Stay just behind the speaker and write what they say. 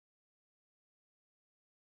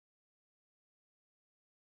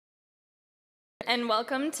And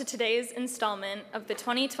welcome to today's installment of the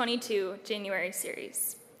 2022 January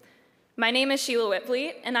series. My name is Sheila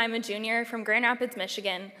Whipley, and I'm a junior from Grand Rapids,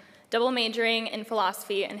 Michigan, double majoring in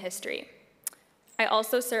philosophy and history. I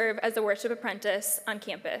also serve as a worship apprentice on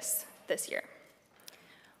campus this year.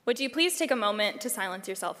 Would you please take a moment to silence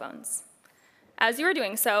your cell phones? As you are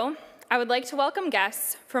doing so, I would like to welcome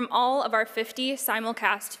guests from all of our 50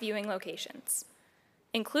 simulcast viewing locations,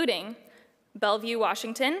 including Bellevue,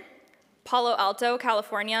 Washington, Palo Alto,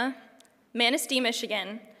 California, Manistee,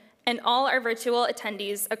 Michigan, and all our virtual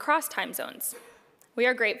attendees across time zones. We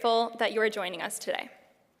are grateful that you are joining us today.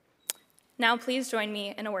 Now please join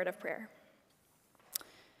me in a word of prayer.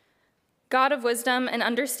 God of wisdom and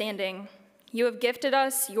understanding, you have gifted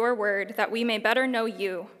us your word that we may better know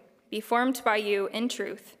you, be formed by you in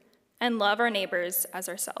truth, and love our neighbors as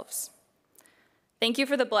ourselves. Thank you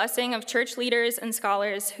for the blessing of church leaders and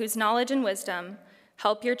scholars whose knowledge and wisdom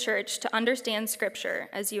help your church to understand Scripture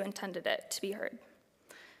as you intended it to be heard.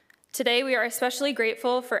 Today, we are especially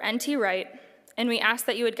grateful for N.T. Wright, and we ask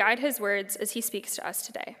that you would guide his words as he speaks to us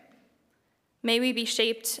today. May we be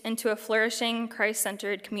shaped into a flourishing,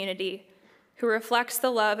 Christ-centered community who reflects the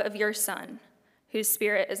love of your Son, whose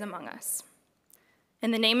Spirit is among us. In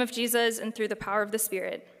the name of Jesus and through the power of the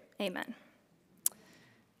Spirit, amen.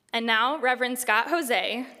 And now, Reverend Scott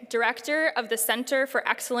Jose, Director of the Center for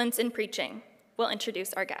Excellence in Preaching, will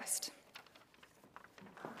introduce our guest.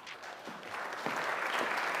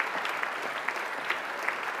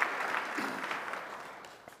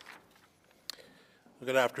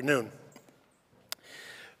 Good afternoon.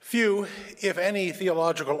 Few, if any,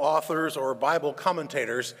 theological authors or Bible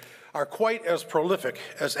commentators are quite as prolific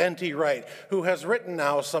as N.T. Wright, who has written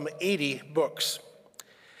now some 80 books.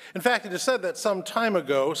 In fact, it is said that some time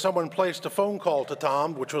ago, someone placed a phone call to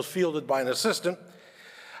Tom, which was fielded by an assistant.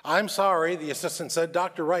 "I'm sorry," the assistant said,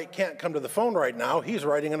 "Dr. Wright can't come to the phone right now. He's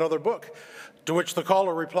writing another book." To which the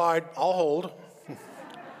caller replied, "I'll hold."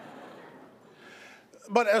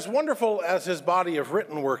 But as wonderful as his body of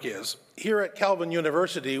written work is, here at Calvin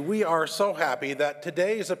University, we are so happy that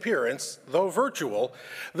today's appearance, though virtual,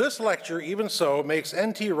 this lecture, even so, makes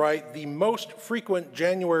N.T. Wright the most frequent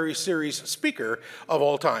January series speaker of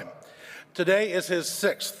all time. Today is his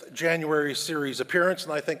 6th January series appearance,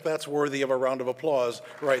 and I think that's worthy of a round of applause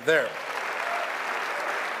right there.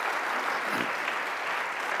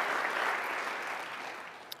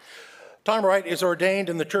 Tom Wright is ordained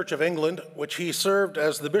in the Church of England, which he served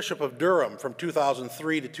as the Bishop of Durham from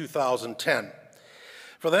 2003 to 2010.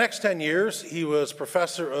 For the next 10 years, he was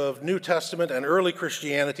professor of New Testament and early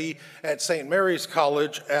Christianity at St. Mary's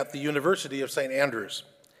College at the University of St. Andrews.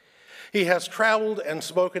 He has traveled and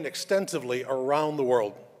spoken extensively around the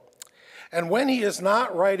world. And when he is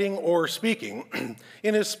not writing or speaking,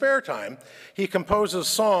 in his spare time, he composes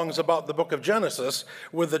songs about the book of Genesis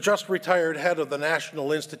with the just retired head of the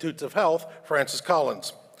National Institutes of Health, Francis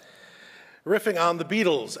Collins. Riffing on the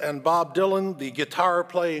Beatles and Bob Dylan, the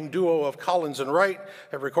guitar-playing duo of Collins and Wright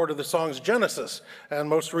have recorded the songs Genesis, and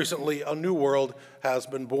most recently, A New World Has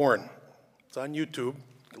Been Born. It's on YouTube.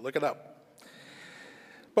 Look it up.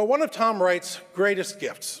 But one of Tom Wright's greatest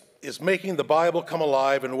gifts is making the Bible come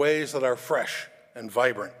alive in ways that are fresh and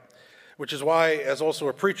vibrant, which is why, as also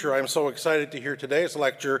a preacher, I'm so excited to hear today's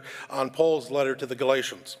lecture on Paul's letter to the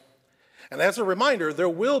Galatians. And as a reminder, there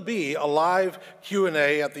will be a live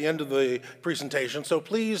Q&A at the end of the presentation, so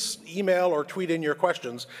please email or tweet in your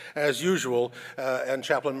questions as usual, and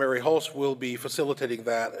Chaplain Mary Hulse will be facilitating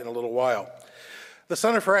that in a little while. The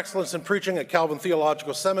Center for Excellence in Preaching at Calvin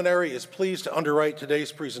Theological Seminary is pleased to underwrite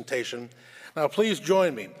today's presentation. Now, please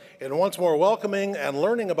join me in once more welcoming and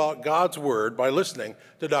learning about God's Word by listening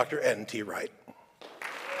to Dr. N.T. Wright.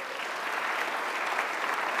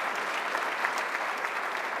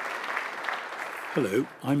 Hello,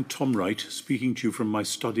 I'm Tom Wright, speaking to you from my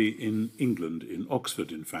study in England, in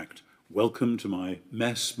Oxford, in fact. Welcome to my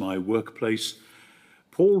mess, my workplace.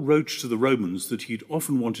 Paul wrote to the Romans that he'd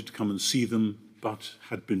often wanted to come and see them, but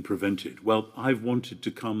had been prevented. Well, I've wanted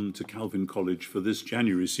to come to Calvin College for this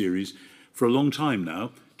January series for a long time now,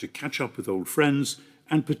 to catch up with old friends,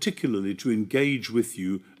 and particularly to engage with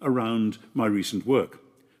you around my recent work.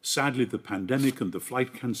 Sadly, the pandemic and the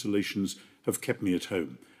flight cancellations have kept me at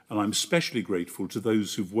home, and I'm especially grateful to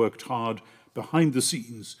those who've worked hard behind the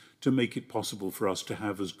scenes to make it possible for us to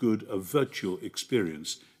have as good a virtual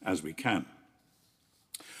experience as we can.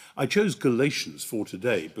 I chose Galatians for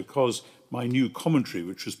today because my new commentary,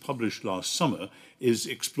 which was published last summer, is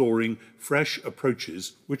exploring fresh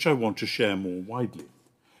approaches which I want to share more widely.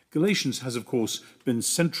 Galatians has, of course, been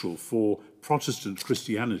central for Protestant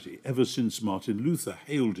Christianity ever since Martin Luther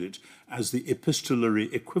hailed it as the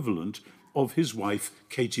epistolary equivalent of his wife,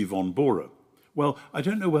 Katie von Bora. Well, I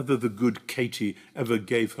don't know whether the good Katie ever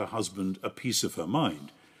gave her husband a piece of her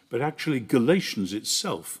mind, but actually Galatians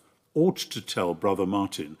itself ought to tell Brother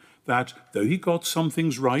Martin that, though he got some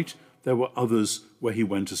things right, there were others where he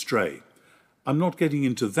went astray. I'm not getting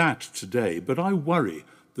into that today, but I worry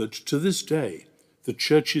that to this day, the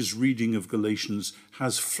Church's reading of Galatians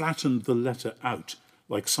has flattened the letter out,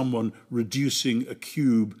 like someone reducing a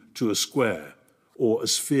cube to a square or a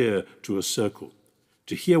sphere to a circle.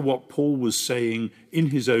 To hear what Paul was saying in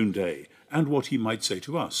his own day and what he might say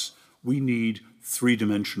to us, we need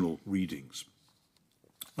three-dimensional readings.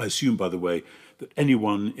 I assume, by the way, that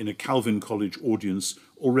anyone in a Calvin College audience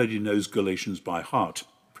already knows Galatians by heart,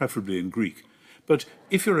 preferably in Greek. But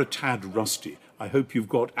if you're a tad rusty, I hope you've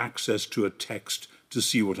got access to a text to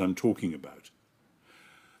see what I'm talking about.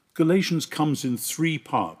 Galatians comes in three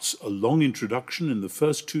parts: a long introduction in the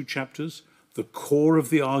first two chapters, the core of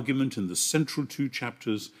the argument in the central two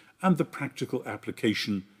chapters, and the practical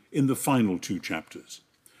application in the final two chapters.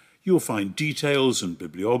 You'll find details and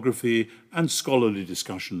bibliography and scholarly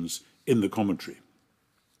discussions in the commentary.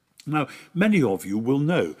 Now, many of you will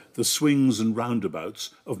know the swings and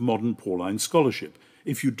roundabouts of modern Pauline scholarship.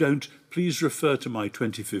 If you don't, please refer to my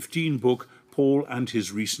 2015 book, Paul and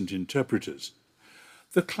His Recent Interpreters.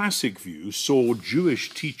 The classic view saw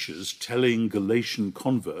Jewish teachers telling Galatian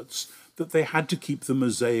converts that they had to keep the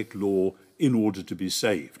Mosaic law in order to be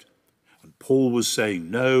saved. And Paul was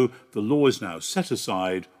saying, no, the law is now set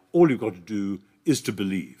aside, all you've got to do is to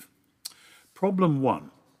believe. Problem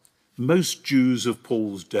one, most Jews of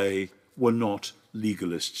Paul's day were not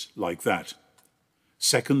legalists like that.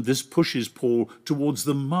 Second, this pushes Paul towards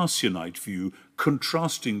the Marcionite view,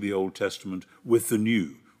 contrasting the Old Testament with the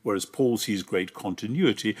New, whereas Paul sees great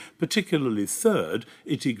continuity. Particularly third,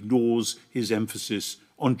 it ignores his emphasis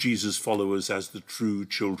on Jesus' followers as the true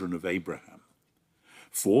children of Abraham.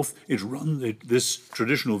 Fourth, this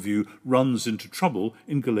traditional view runs into trouble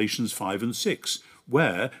in Galatians 5 and 6,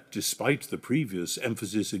 where, despite the previous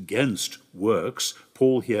emphasis against works,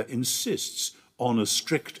 Paul here insists on a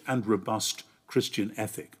strict and robust Christian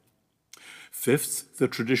ethic. Fifth, the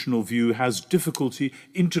traditional view has difficulty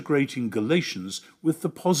integrating Galatians with the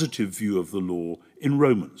positive view of the law in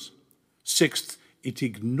Romans. Sixth, it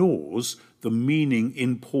ignores the meaning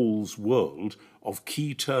in Paul's world of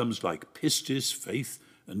key terms like pistis, faith,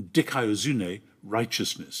 and dikaiosune,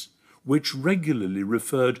 righteousness, which regularly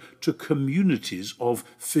referred to communities of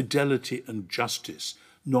fidelity and justice,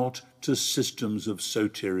 not to systems of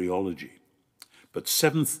soteriology. But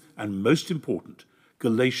seventh, and most important,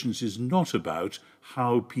 Galatians is not about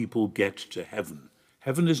how people get to heaven.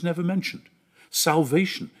 Heaven is never mentioned.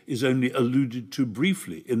 Salvation is only alluded to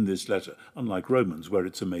briefly in this letter, unlike Romans, where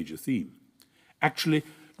it's a major theme. Actually,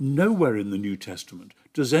 nowhere in the New Testament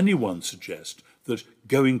does anyone suggest that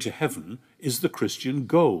going to heaven is the Christian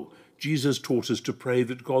goal. Jesus taught us to pray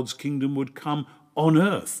that God's kingdom would come on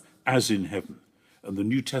earth as in heaven. And the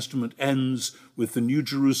New Testament ends with the New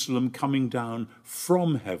Jerusalem coming down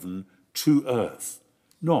from heaven to earth,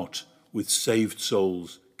 not with saved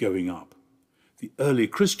souls going up. The early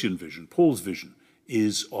Christian vision, Paul's vision,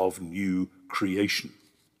 is of new creation.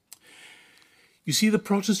 You see, the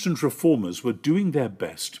Protestant reformers were doing their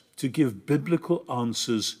best to give biblical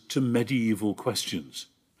answers to medieval questions.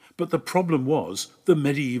 But the problem was the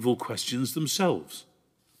medieval questions themselves.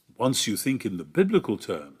 Once you think in the biblical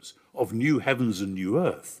terms of new heavens and new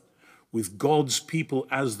earth, with God's people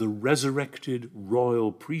as the resurrected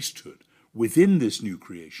royal priesthood within this new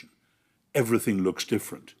creation, everything looks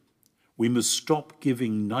different. We must stop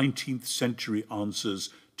giving 19th century answers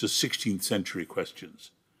to 16th century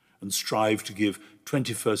questions and strive to give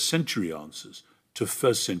 21st century answers to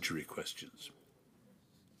first century questions.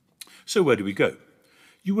 So where do we go?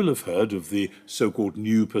 You will have heard of the so-called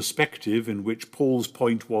new perspective, in which Paul's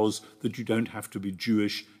point was that you don't have to be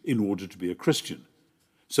Jewish in order to be a Christian,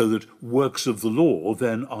 so that works of the law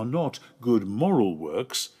then are not good moral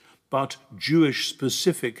works, but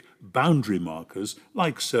Jewish-specific boundary markers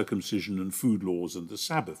like circumcision and food laws and the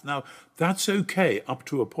Sabbath. Now, that's okay up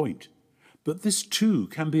to a point, but this too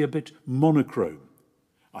can be a bit monochrome.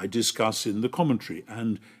 I discuss in the commentary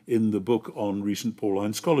and in the book on recent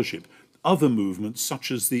Pauline scholarship other movements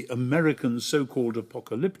such as the American so-called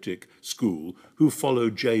apocalyptic school who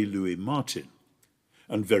follow J. Louis Martin.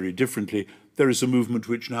 And very differently, there is a movement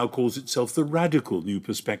which now calls itself the radical new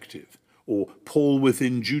perspective, or Paul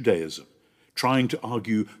within Judaism, trying to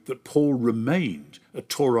argue that Paul remained a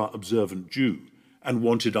Torah-observant Jew and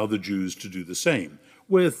wanted other Jews to do the same,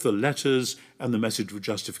 with the letters and the message of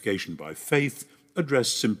justification by faith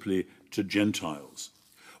addressed simply to Gentiles.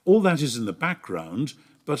 All that is in the background,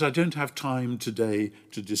 but I don't have time today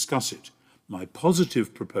to discuss it. My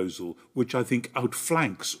positive proposal, which I think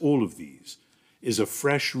outflanks all of these, is a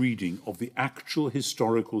fresh reading of the actual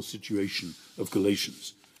historical situation of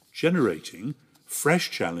Galatians, generating fresh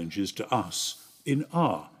challenges to us in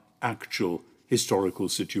our actual historical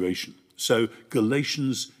situation. So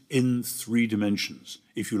Galatians in 3 dimensions,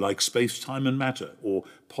 if you like, space, time, and matter, or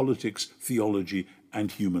politics, theology,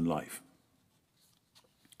 and human life.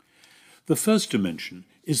 The first dimension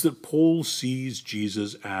is that Paul sees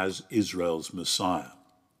Jesus as Israel's Messiah.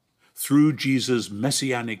 Through Jesus'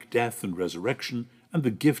 messianic death and resurrection and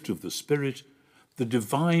the gift of the Spirit, the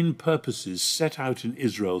divine purposes set out in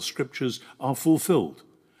Israel's scriptures are fulfilled,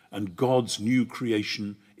 and God's new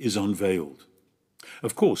creation is unveiled.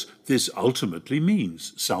 Of course, this ultimately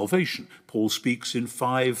means salvation. Paul speaks in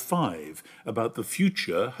 5:5 about the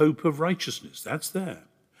future hope of righteousness. That's there.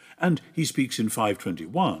 And he speaks in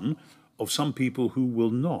 5:21 of some people who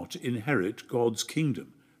will not inherit God's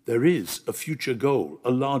kingdom. There is a future goal,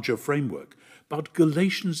 a larger framework. But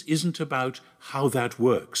Galatians isn't about how that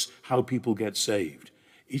works, how people get saved.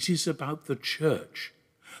 It is about the church.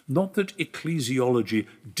 Not that ecclesiology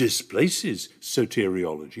displaces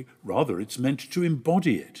soteriology, rather it's meant to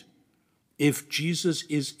embody it. If Jesus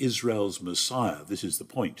is Israel's Messiah, this is the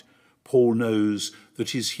point, Paul knows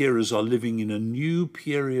that his hearers are living in a new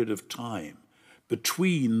period of time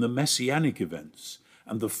between the messianic events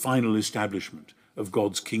and the final establishment of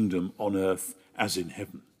God's kingdom on earth as in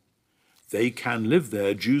heaven. They can live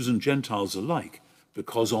there, Jews and Gentiles alike,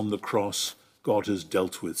 because on the cross God has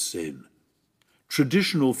dealt with sin.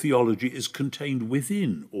 Traditional theology is contained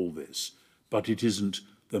within all this, but it isn't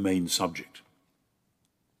the main subject.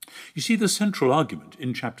 You see, the central argument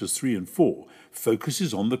in chapters 3 and 4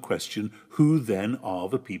 focuses on the question, who then are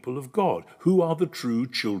the people of God? Who are the true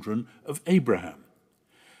children of Abraham?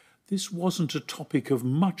 This wasn't a topic of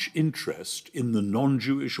much interest in the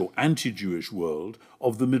non-Jewish or anti-Jewish world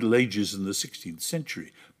of the Middle Ages and the 16th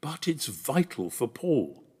century, but it's vital for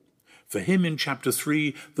Paul. For him in chapter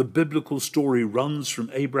 3, the biblical story runs from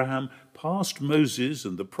Abraham past Moses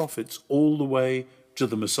and the prophets all the way to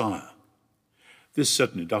the Messiah. This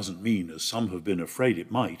certainly doesn't mean, as some have been afraid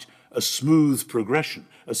it might, a smooth progression,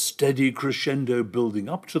 a steady crescendo building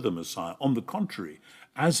up to the Messiah. On the contrary,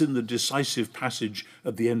 as in the decisive passage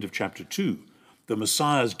at the end of chapter 2, the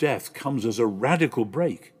Messiah's death comes as a radical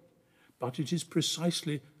break. But it is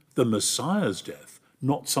precisely the Messiah's death,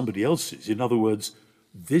 not somebody else's. In other words,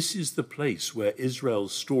 this is the place where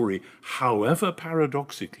Israel's story, however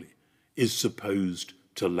paradoxically, is supposed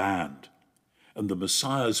to land. And the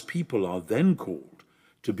Messiah's people are then called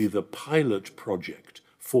to be the pilot project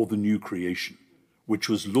for the new creation, which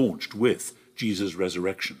was launched with Jesus'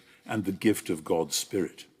 resurrection and the gift of God's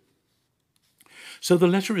Spirit. So the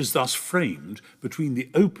letter is thus framed between the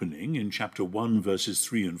opening in chapter 1, verses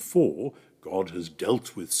 3 and 4, God has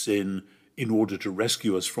dealt with sin in order to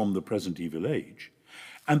rescue us from the present evil age,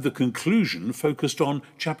 and the conclusion focused on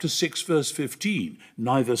chapter 6, verse 15,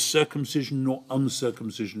 neither circumcision nor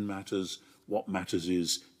uncircumcision matters. What matters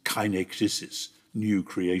is kynektisis, new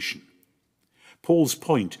creation. Paul's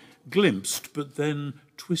point, glimpsed but then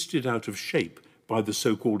twisted out of shape by the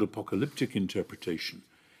so-called apocalyptic interpretation,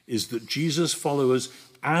 is that Jesus' followers,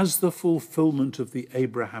 as the fulfillment of the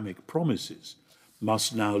Abrahamic promises,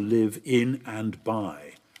 must now live in and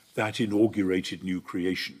by that inaugurated new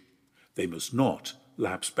creation. They must not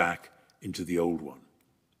lapse back into the old one.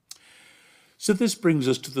 So this brings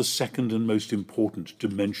us to the second and most important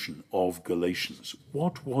dimension of Galatians.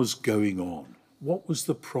 What was going on? What was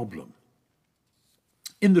the problem?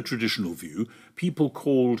 In the traditional view, people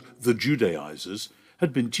called the Judaizers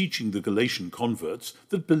had been teaching the Galatian converts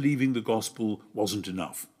that believing the gospel wasn't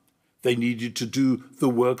enough. They needed to do the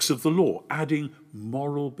works of the law, adding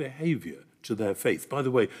moral behavior to their faith. By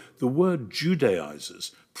the way, the word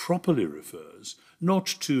Judaizers properly refers not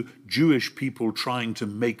to Jewish people trying to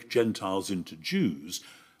make Gentiles into Jews,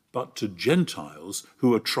 but to Gentiles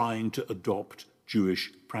who are trying to adopt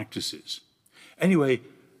Jewish practices. Anyway,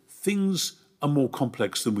 things are more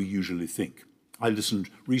complex than we usually think. I listened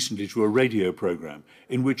recently to a radio program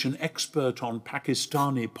in which an expert on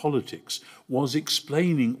Pakistani politics was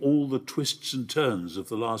explaining all the twists and turns of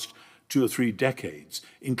the last 2 or 3 decades,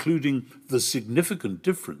 including the significant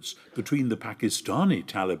difference between the Pakistani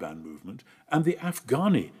Taliban movement and the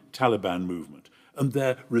Afghani Taliban movement, and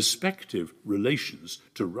their respective relations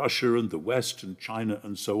to Russia and the West and China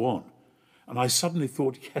and so on. And I suddenly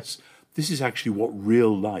thought, yes, this is actually what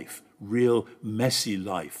real life, real messy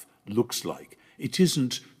life looks like. It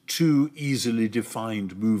isn't two easily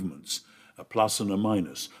defined movements, a plus and a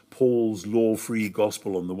minus, Paul's law-free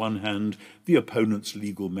gospel on the one hand, the opponent's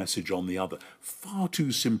legal message on the other. Far too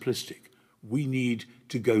simplistic. We need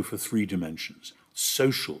to go for three dimensions: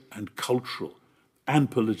 social and cultural and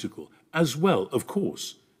political, as well, of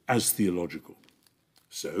course, as theological.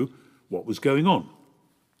 So, what was going on?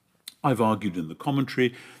 I've argued in the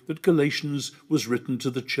commentary that Galatians was written to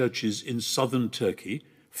the churches in southern Turkey,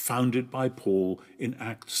 founded by Paul in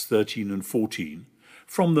Acts 13 and 14,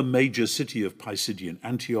 from the major city of Pisidian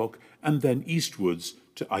Antioch, and then eastwards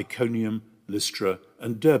to Iconium, Lystra,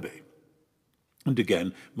 and Derbe. And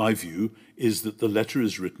again, my view is that the letter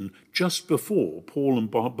is written just before Paul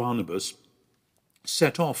and Barnabas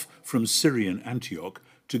set off from Syrian Antioch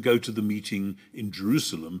to go to the meeting in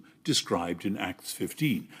Jerusalem described in Acts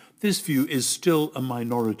 15. This view is still a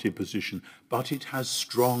minority position, but it has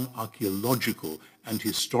strong archaeological and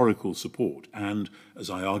historical support, and, as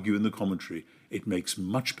I argue in the commentary, it makes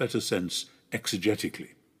much better sense exegetically.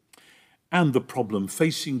 And the problem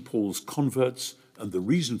facing Paul's converts and the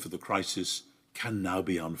reason for the crisis can now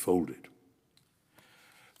be unfolded.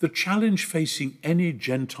 The challenge facing any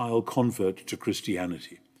Gentile convert to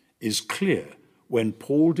Christianity is clear when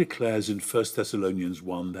Paul declares in 1 Thessalonians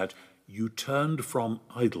 1 that you turned from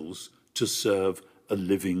idols to serve a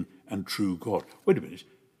living and true God. Wait a minute.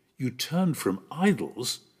 You turned from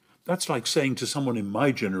idols? That's like saying to someone in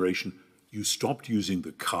my generation, you stopped using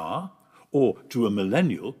the car, or to a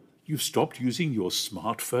millennial, you've stopped using your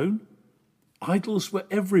smartphone? Idols were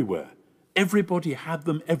everywhere. Everybody had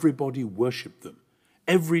them, everybody worshipped them.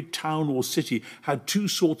 Every town or city had two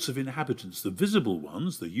sorts of inhabitants, the visible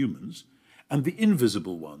ones, the humans, and the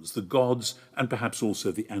invisible ones, the gods, and perhaps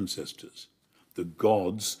also the ancestors. The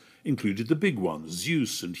gods included the big ones,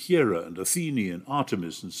 Zeus and Hera and Athene and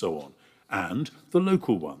Artemis and so on, and the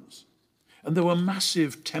local ones. And there were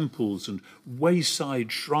massive temples and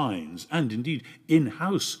wayside shrines, and indeed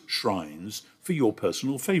in-house shrines for your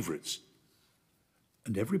personal favorites.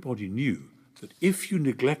 And everybody knew that if you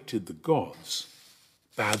neglected the gods,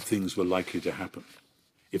 bad things were likely to happen.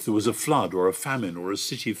 If there was a flood or a famine or a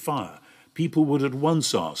city fire, people would at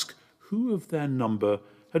once ask, who of their number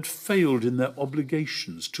had failed in their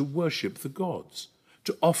obligations to worship the gods,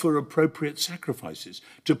 to offer appropriate sacrifices,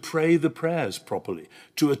 to pray the prayers properly,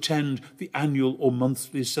 to attend the annual or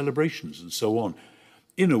monthly celebrations, and so on.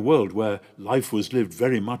 In a world where life was lived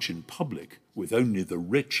very much in public, with only the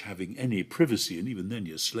rich having any privacy, and even then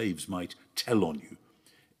your slaves might tell on you,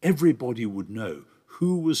 everybody would know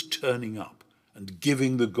who was turning up and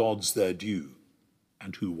giving the gods their due,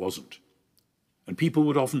 and who wasn't. And people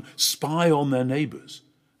would often spy on their neighbors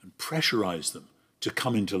and pressurize them to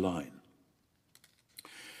come into line.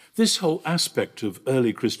 This whole aspect of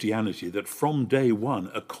early Christianity, that from day one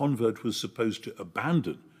a convert was supposed to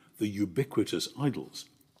abandon the ubiquitous idols,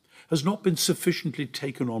 has not been sufficiently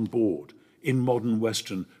taken on board in modern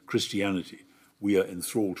Western Christianity. We are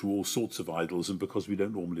enthralled to all sorts of idols, and because we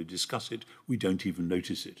don't normally discuss it, we don't even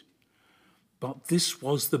notice it. But this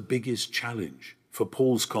was the biggest challenge for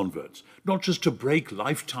Paul's converts, not just to break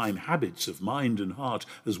lifetime habits of mind and heart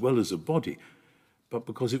as well as of body, but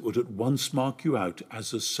because it would at once mark you out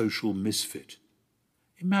as a social misfit.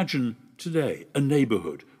 Imagine today a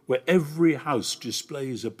neighborhood where every house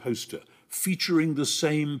displays a poster featuring the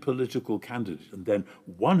same political candidate, and then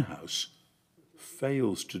one house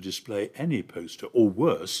fails to display any poster, or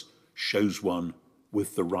worse, shows one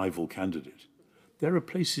with the rival candidate. There are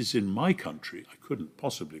places in my country, I couldn't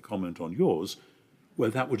possibly comment on yours, where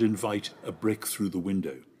that would invite a brick through the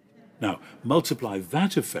window. Now, multiply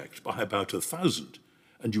that effect by about 1,000,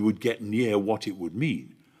 and you would get near what it would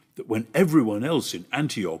mean, that when everyone else in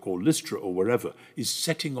Antioch or Lystra or wherever is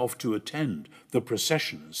setting off to attend the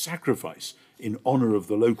procession and sacrifice in honor of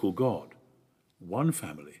the local god, one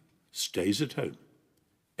family stays at home.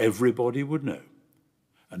 Everybody would know.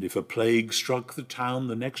 And if a plague struck the town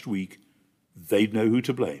the next week, they'd know who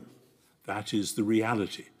to blame. That is the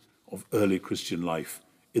reality of early Christian life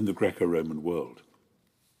in the Greco-Roman world.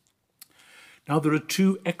 Now, there are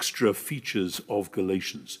two extra features of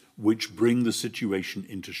Galatians which bring the situation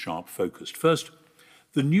into sharp focus. First,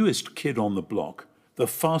 the newest kid on the block, the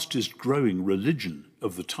fastest growing religion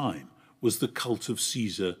of the time, was the cult of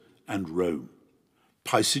Caesar and Rome.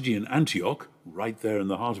 Pisidian Antioch, right there in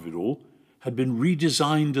the heart of it all, had been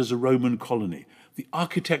redesigned as a Roman colony. The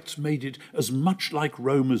architects made it as much like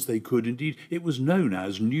Rome as they could. Indeed, it was known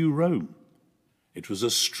as New Rome. It was a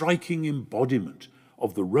striking embodiment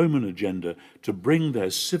of the Roman agenda to bring their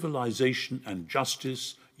civilization and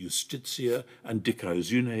justice, justitia and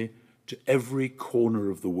dikaiosyne, to every corner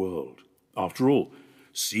of the world. After all,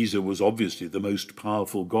 Caesar was obviously the most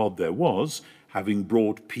powerful god there was, having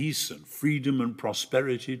brought peace and freedom and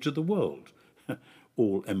prosperity to the world.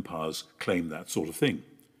 All empires claim that sort of thing.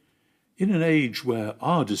 In an age where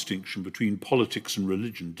our distinction between politics and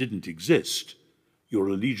religion didn't exist, your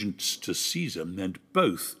allegiance to Caesar meant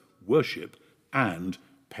both worship and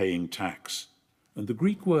paying tax. And the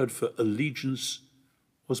Greek word for allegiance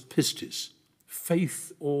was pistis,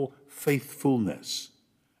 faith or faithfulness.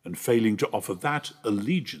 And failing to offer that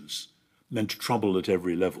allegiance meant trouble at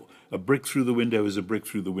every level. A brick through the window is a brick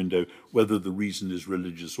through the window, whether the reason is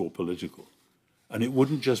religious or political. And it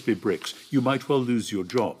wouldn't just be bricks. You might well lose your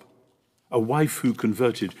job. A wife who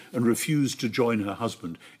converted and refused to join her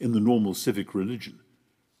husband in the normal civic religion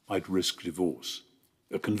might risk divorce.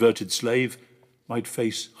 A converted slave might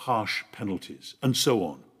face harsh penalties, and so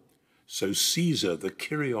on. So Caesar, the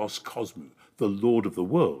Kyrios Kosmou, the Lord of the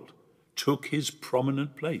world, took his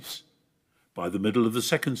prominent place. By the middle of the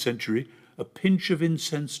 2nd century, a pinch of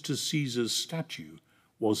incense to Caesar's statue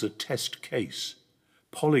was a test case.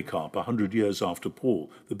 Polycarp, 100 years after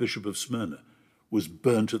Paul, the Bishop of Smyrna, was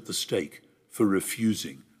burnt at the stake for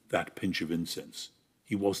refusing that pinch of incense.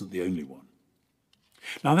 He wasn't the only one.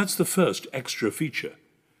 Now that's the first extra feature,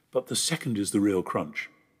 but the second is the real crunch.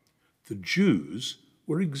 The Jews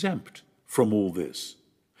were exempt from all this.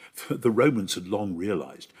 The Romans had long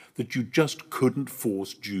realized that you just couldn't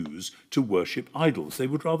force Jews to worship idols. They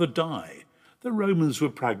would rather die. The Romans were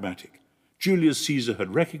pragmatic. Julius Caesar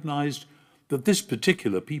had recognized that this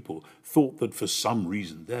particular people thought that for some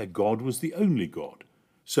reason their God was the only God,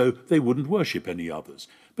 so they wouldn't worship any others.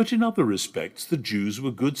 But in other respects, the Jews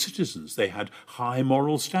were good citizens. They had high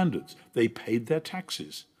moral standards. They paid their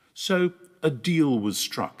taxes. So a deal was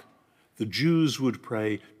struck. The Jews would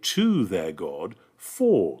pray to their God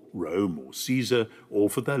for Rome or Caesar or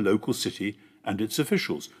for their local city and its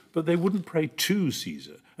officials, but they wouldn't pray to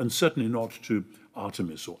Caesar, and certainly not to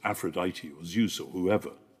Artemis or Aphrodite or Zeus or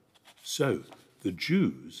whoever. So the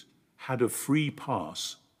Jews had a free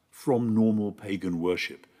pass from normal pagan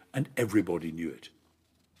worship, and everybody knew it.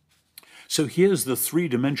 So here's the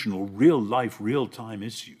three-dimensional, real-life, real-time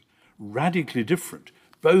issue, radically different,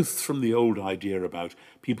 both from the old idea about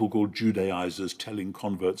people called Judaizers telling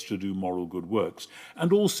converts to do moral good works,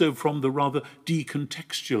 and also from the rather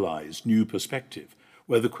decontextualized new perspective,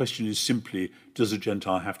 where the question is simply, does a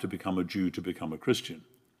Gentile have to become a Jew to become a Christian?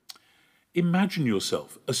 Imagine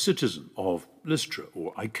yourself a citizen of Lystra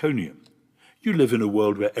or Iconium. You live in a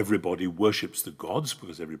world where everybody worships the gods,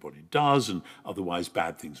 because everybody does, and otherwise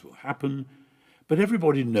bad things will happen. But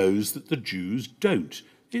everybody knows that the Jews don't.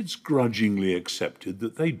 It's grudgingly accepted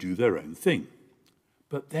that they do their own thing.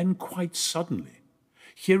 But then quite suddenly,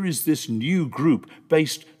 here is this new group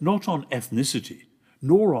based not on ethnicity,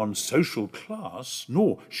 nor on social class,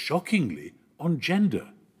 nor, shockingly, on gender.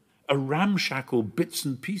 A ramshackle bits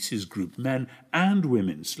and pieces group, men and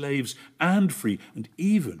women, slaves and free, and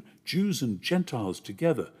even Jews and Gentiles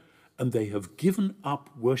together, and they have given up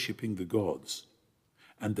worshipping the gods.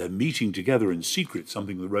 And they're meeting together in secret,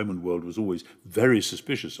 something the Roman world was always very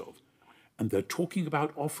suspicious of. And they're talking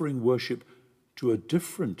about offering worship to a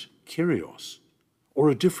different Kyrios, or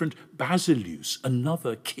a different Basileus,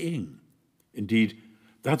 another king. Indeed,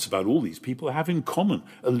 that's about all these people have in common,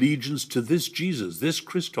 allegiance to this Jesus, this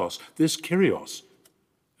Christos, this Kyrios.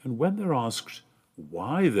 And when they're asked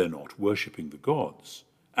why they're not worshipping the gods,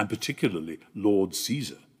 and particularly Lord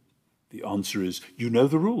Caesar, the answer is, you know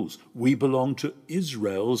the rules. We belong to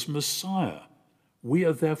Israel's Messiah. We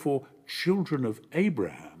are therefore children of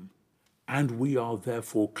Abraham, and we are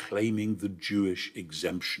therefore claiming the Jewish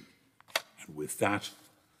exemption. And with that,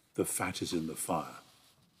 the fat is in the fire.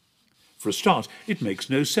 For a start, it makes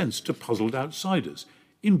no sense to puzzled outsiders.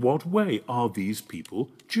 In what way are these people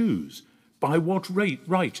Jews? By what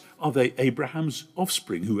right are they Abraham's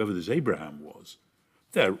offspring, whoever this Abraham was?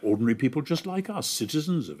 They're ordinary people just like us,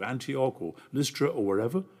 citizens of Antioch or Lystra or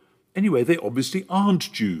wherever. Anyway, they obviously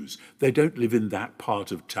aren't Jews. They don't live in that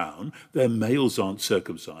part of town. Their males aren't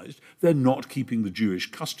circumcised. They're not keeping the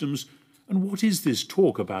Jewish customs. And what is this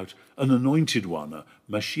talk about an anointed one, a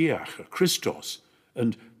Mashiach, a Christos?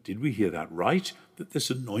 And did we hear that right, that this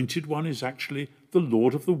anointed one is actually the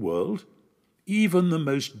Lord of the world? Even the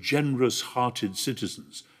most generous-hearted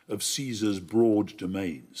citizens of Caesar's broad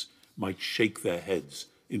domains might shake their heads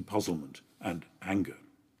in puzzlement and anger.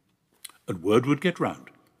 And word would get round.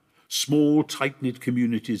 Small, tight-knit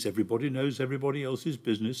communities, everybody knows everybody else's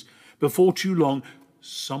business. Before too long,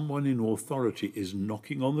 someone in authority is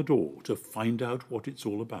knocking on the door to find out what it's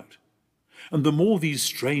all about. And the more these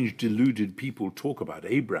strange, deluded people talk about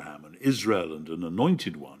Abraham and Israel and an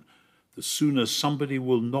anointed one, the sooner somebody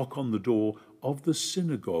will knock on the door of the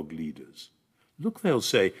synagogue leaders. Look, they'll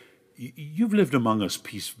say, You've lived among us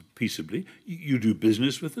peaceably. You do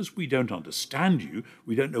business with us. We don't understand you.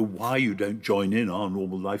 We don't know why you don't join in our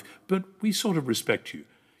normal life, but we sort of respect you.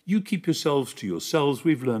 You keep yourselves to yourselves.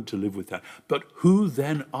 We've learned to live with that. But who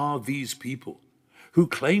then are these people who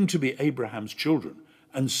claim to be Abraham's children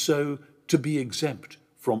and so to be exempt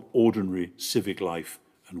from ordinary civic life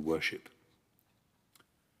and worship?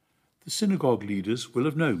 The synagogue leaders will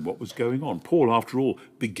have known what was going on. Paul, after all,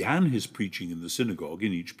 began his preaching in the synagogue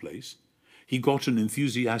in each place. He got an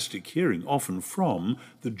enthusiastic hearing, often from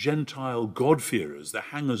the Gentile God-fearers, the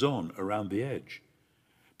hangers-on around the edge.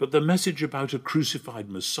 But the message about a crucified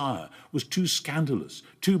Messiah was too scandalous,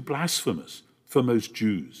 too blasphemous for most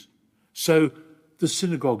Jews. So the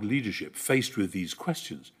synagogue leadership, faced with these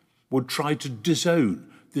questions, would try to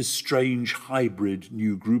disown this strange hybrid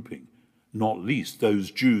new grouping, not least those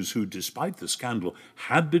Jews who, despite the scandal,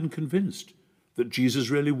 had been convinced that Jesus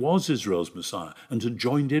really was Israel's Messiah and had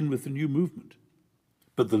joined in with the new movement.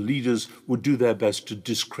 But the leaders would do their best to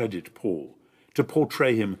discredit Paul, to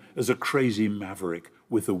portray him as a crazy maverick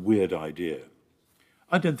with a weird idea.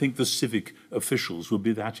 I don't think the civic officials would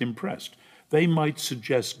be that impressed. They might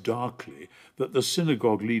suggest darkly that the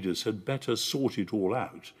synagogue leaders had better sort it all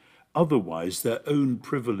out. Otherwise, their own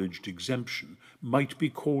privileged exemption might be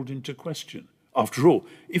called into question. After all,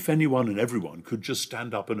 if anyone and everyone could just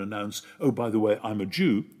stand up and announce, oh, by the way, I'm a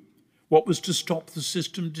Jew, what was to stop the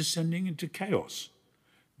system descending into chaos?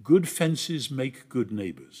 Good fences make good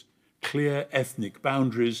neighbours. Clear ethnic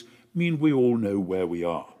boundaries mean we all know where we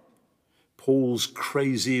are. Paul's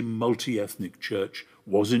crazy multi-ethnic church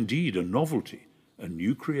was indeed a novelty, a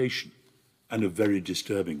new creation, and a very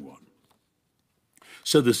disturbing one.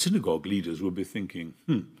 So the synagogue leaders will be thinking,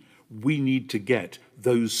 we need to get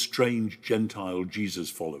those strange Gentile Jesus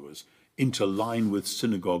followers into line with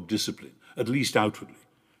synagogue discipline, at least outwardly,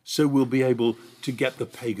 so we'll be able to get the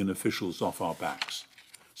pagan officials off our backs.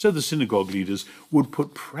 So the synagogue leaders would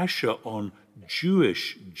put pressure on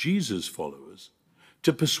Jewish Jesus followers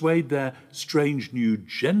to persuade their strange new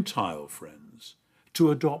Gentile friends to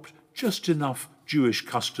adopt just enough Jewish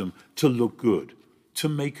custom to look good, to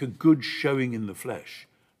make a good showing in the flesh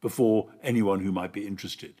before anyone who might be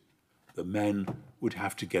interested. The men would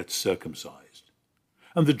have to get circumcised.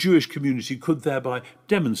 And the Jewish community could thereby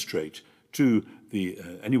demonstrate to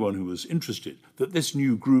anyone who was interested that this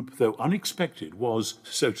new group, though unexpected, was,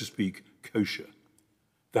 so to speak, kosher.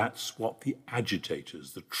 That's what the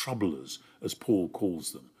agitators, the troublers, as Paul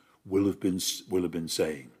calls them, will have been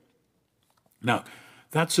saying. Now,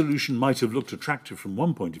 that solution might have looked attractive from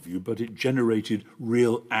one point of view, but it generated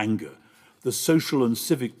real anger. The social and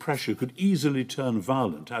civic pressure could easily turn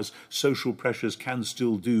violent, as social pressures can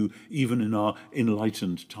still do even in our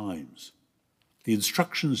enlightened times. The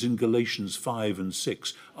instructions in Galatians 5 and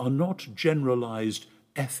 6 are not generalized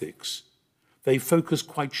ethics. They focus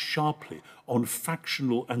quite sharply on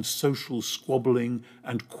factional and social squabbling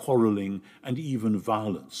and quarreling and even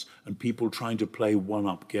violence, and people trying to play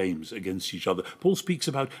one-up games against each other. Paul speaks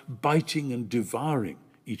about biting and devouring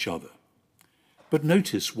each other. But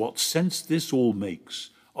notice what sense this all makes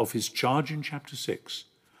of his charge in chapter 6,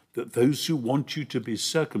 that those who want you to be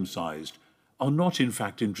circumcised are not in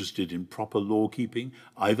fact interested in proper law-keeping,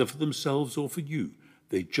 either for themselves or for you.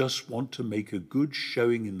 They just want to make a good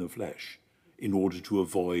showing in the flesh in order to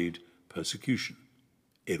avoid persecution.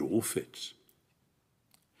 It all fits.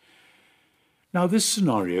 Now, this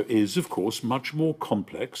scenario is, of course, much more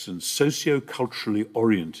complex and socio-culturally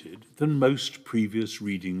oriented than most previous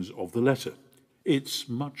readings of the letter. It's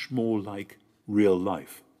much more like real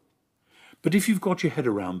life. But if you've got your head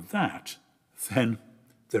around that, then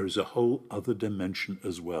there is a whole other dimension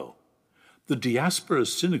as well. The diaspora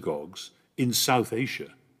synagogues in South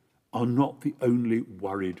Asia are not the only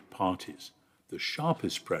worried parties. The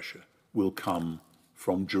sharpest pressure will come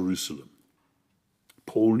from Jerusalem.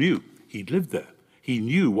 Paul knew. He'd lived there. He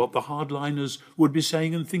knew what the hardliners would be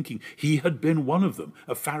saying and thinking. He had been one of them,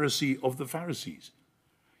 a Pharisee of the Pharisees.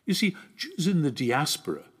 You see, Jews in the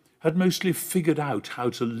diaspora had mostly figured out how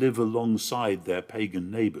to live alongside their pagan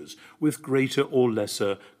neighbors with greater or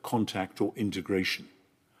lesser contact or integration.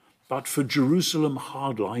 But for Jerusalem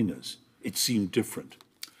hardliners, it seemed different.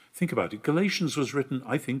 Think about it. Galatians was written,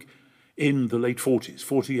 I think, in the late 40s,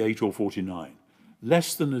 48 or 49,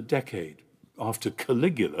 less than a decade after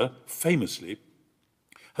Caligula, famously,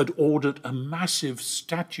 had ordered a massive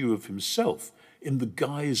statue of himself in the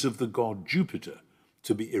guise of the god Jupiter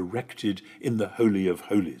to be erected in the Holy of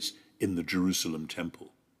Holies in the Jerusalem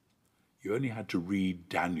temple. You only had to read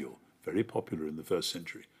Daniel, very popular in the first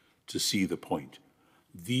century, to see the point.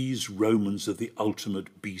 These Romans are the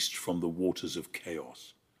ultimate beast from the waters of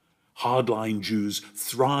chaos. Hardline Jews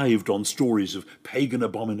thrived on stories of pagan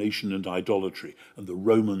abomination and idolatry, and the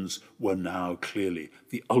Romans were now clearly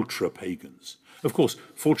the ultra-pagans. Of course,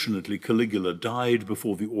 fortunately, Caligula died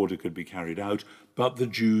before the order could be carried out, but the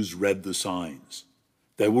Jews read the signs.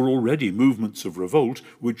 There were already movements of revolt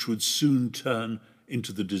which would soon turn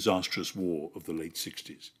into the disastrous war of the late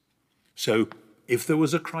 60s. So, if there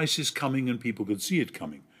was a crisis coming and people could see it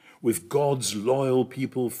coming, with God's loyal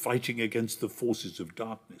people fighting against the forces of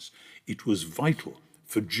darkness, it was vital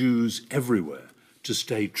for Jews everywhere to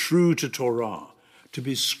stay true to Torah, to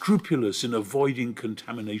be scrupulous in avoiding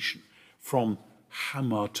contamination from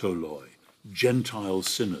hamartoloi, Gentile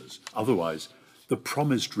sinners. Otherwise, the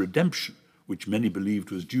promised redemption, which many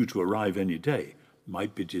believed was due to arrive any day,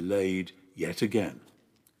 might be delayed yet again.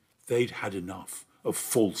 They'd had enough of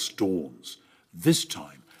false dawns. This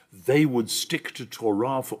time, they would stick to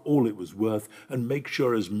Torah for all it was worth and make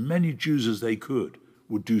sure as many Jews as they could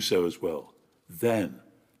would do so as well. Then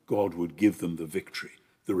God would give them the victory,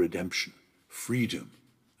 the redemption, freedom,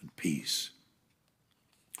 and peace.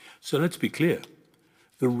 So let's be clear.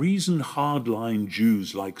 The reason hardline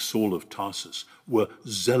Jews like Saul of Tarsus were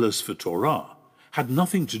zealous for Torah had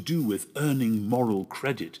nothing to do with earning moral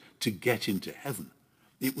credit to get into heaven.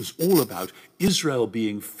 It was all about Israel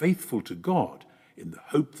being faithful to God in the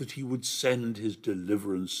hope that he would send his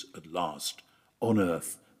deliverance at last, on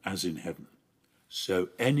earth as in heaven. So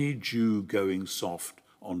any Jew going soft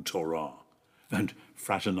on Torah and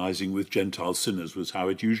fraternizing with Gentile sinners was how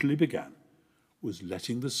it usually began, was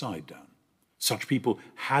letting the side down. Such people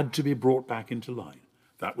had to be brought back into line.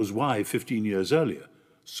 That was why 15 years earlier,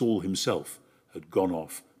 Saul himself had gone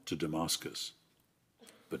off to Damascus.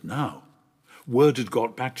 But now, word had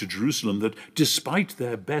got back to Jerusalem that despite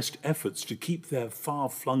their best efforts to keep their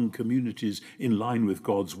far-flung communities in line with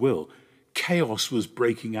God's will, chaos was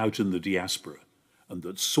breaking out in the diaspora, and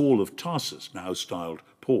that Saul of Tarsus, now styled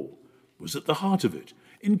Paul, was at the heart of it,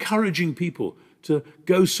 encouraging people to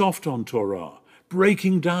go soft on Torah,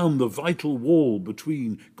 breaking down the vital wall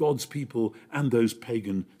between God's people and those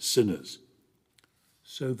pagan sinners.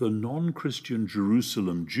 So the non-Christian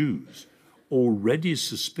Jerusalem Jews, already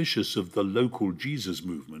suspicious of the local Jesus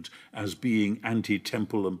movement as being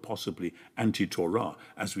anti-temple and possibly anti-Torah,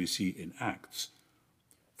 as we see in Acts,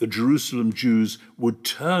 the Jerusalem Jews would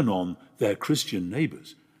turn on their Christian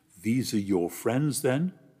neighbors. These are your friends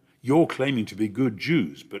then? You're claiming to be good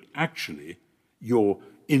Jews, but actually you're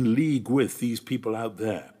in league with these people out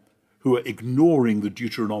there who are ignoring the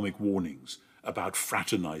Deuteronomic warnings about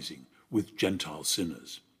fraternizing with Gentile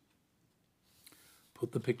sinners.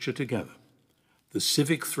 Put the picture together. The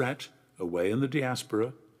civic threat away in the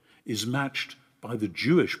diaspora is matched by the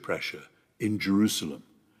Jewish pressure in Jerusalem.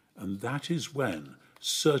 And that is when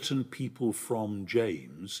certain people from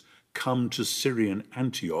James come to Syrian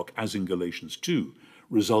Antioch, as in Galatians 2,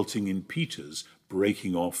 resulting in Peter's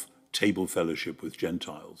breaking off table fellowship with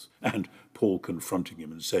Gentiles, and Paul confronting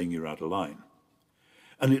him and saying you're out of line.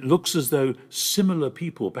 And it looks as though similar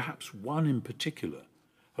people, perhaps one in particular,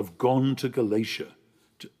 have gone to Galatia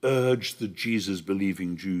to urge the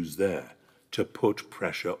Jesus-believing Jews there to put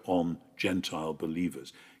pressure on Gentile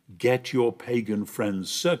believers. Get your pagan friends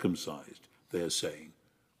circumcised, they're saying,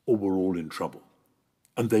 or we're all in trouble.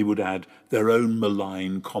 And they would add their own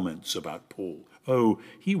malign comments about Paul. Oh,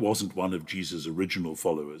 he wasn't one of Jesus' original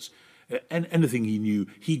followers. And anything he knew,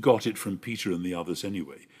 he got it from Peter and the others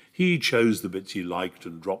anyway. He chose the bits he liked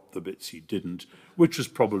and dropped the bits he didn't, which was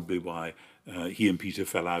probably why he and Peter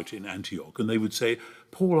fell out in Antioch. And they would say,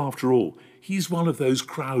 Paul, after all, he's one of those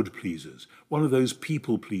crowd pleasers, one of those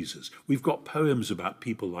people pleasers. We've got poems about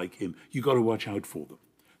people like him. You've got to watch out for them.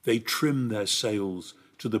 They trim their sails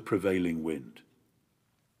to the prevailing wind.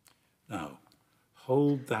 Now,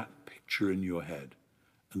 hold that picture in your head,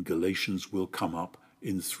 and Galatians will come up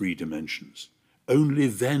in 3 dimensions. Only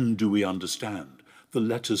then do we understand the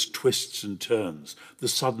letter's twists and turns, the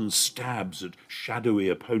sudden stabs at shadowy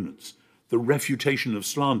opponents, the refutation of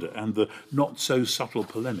slander, and the not-so-subtle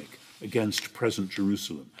polemic against present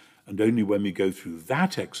Jerusalem. And only when we go through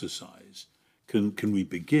that exercise can we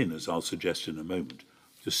begin, as I'll suggest in a moment,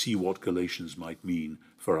 to see what Galatians might mean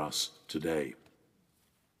for us today.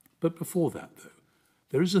 But before that, though,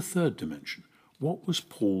 there is a 3rd dimension. What was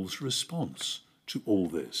Paul's response to all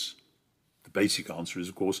this? The basic answer is,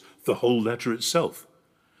 of course, the whole letter itself.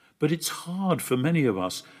 But it's hard for many of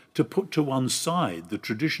us to put to one side the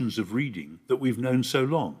traditions of reading that we've known so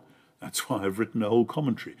long. That's why I've written a whole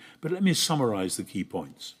commentary. But let me summarize the key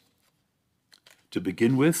points. To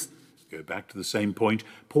begin with, go back to the same point,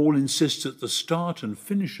 Paul insists at the start and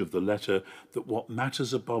finish of the letter that what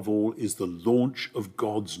matters above all is the launch of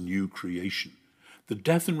God's new creation. The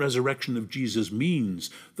death and resurrection of Jesus means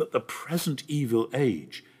that the present evil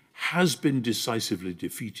age has been decisively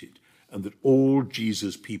defeated and that all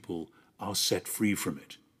Jesus' people are set free from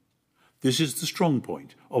it. This is the strong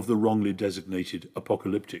point of the wrongly designated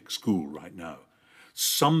apocalyptic school right now.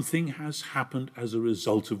 Something has happened as a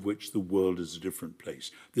result of which the world is a different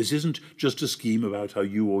place. This isn't just a scheme about how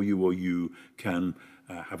you or you can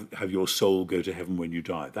have your soul go to heaven when you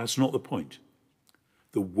die. That's not the point.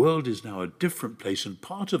 The world is now a different place, and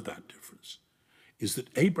part of that difference is that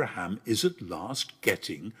Abraham is at last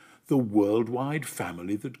getting the worldwide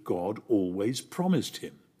family that God always promised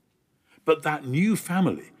him. But that new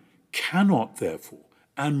family cannot, therefore,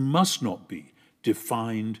 and must not be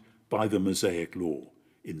defined by the Mosaic law.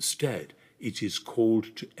 Instead, it is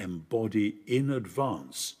called to embody in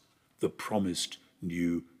advance the promised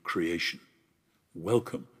new creation.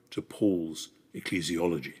 Welcome to Paul's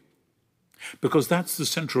ecclesiology. Because that's the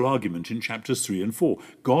central argument in chapters 3 and 4.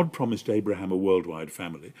 God promised Abraham a worldwide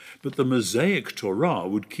family, but the Mosaic Torah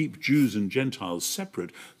would keep Jews and Gentiles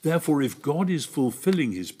separate. Therefore, if God is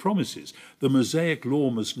fulfilling his promises, the Mosaic law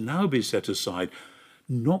must now be set aside,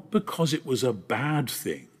 not because it was a bad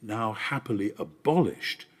thing, now happily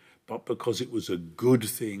abolished, but because it was a good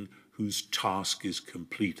thing whose task is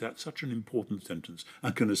complete. That's such an important sentence.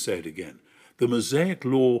 I'm going to say it again. The Mosaic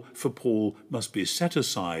law for Paul must be set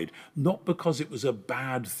aside, not because it was a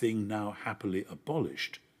bad thing now happily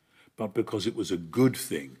abolished, but because it was a good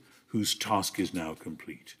thing whose task is now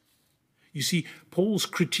complete. You see, Paul's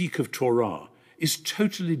critique of Torah is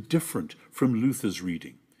totally different from Luther's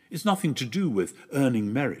reading. It's nothing to do with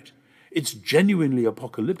earning merit. It's genuinely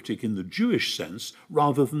apocalyptic in the Jewish sense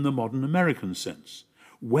rather than the modern American sense.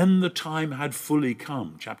 When the time had fully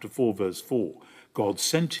come, chapter 4, verse 4, God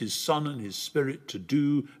sent his Son and his Spirit to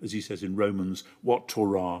do, as he says in Romans, what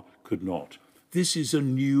Torah could not. This is a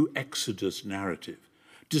new Exodus narrative,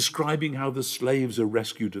 describing how the slaves are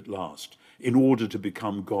rescued at last in order to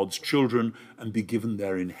become God's children and be given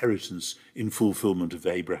their inheritance in fulfillment of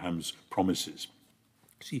Abraham's promises.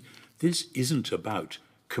 See, this isn't about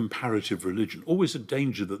comparative religion. Always a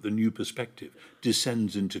danger that the new perspective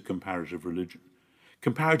descends into comparative religion.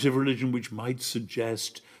 Comparative religion which might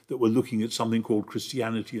suggest that we're looking at something called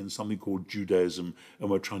Christianity and something called Judaism, and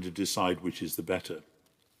we're trying to decide which is the better.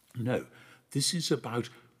 No, this is about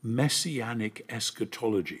messianic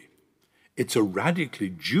eschatology. It's a radically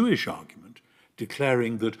Jewish argument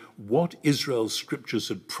declaring that what Israel's scriptures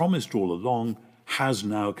had promised all along has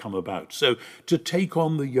now come about. So to take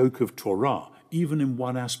on the yoke of Torah, even in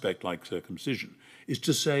one aspect like circumcision, is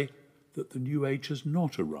to say that the new age has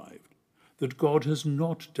not arrived, that God has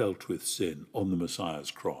not dealt with sin on the Messiah's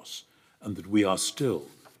cross, and that we are still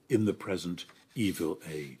in the present evil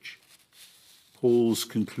age. Paul's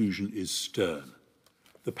conclusion is stern.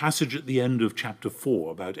 The passage at the end of chapter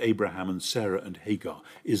 4 about Abraham and Sarah and Hagar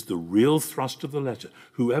is the real thrust of the letter.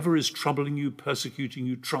 Whoever is troubling you, persecuting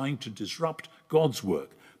you, trying to disrupt God's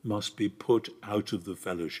work must be put out of the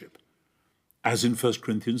fellowship. As in 1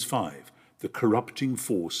 Corinthians 5, the corrupting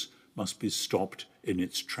force must be stopped in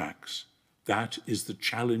its tracks. That is the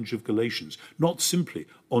challenge of Galatians. Not simply,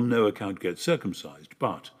 on no account get circumcised,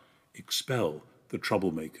 but expel the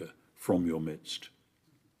troublemaker from your midst.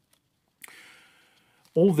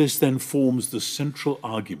 All this then forms the central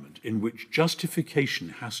argument in which justification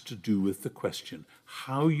has to do with the question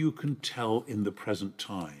how you can tell in the present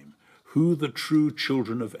time who the true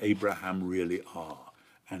children of Abraham really are,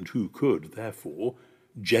 and who could, therefore,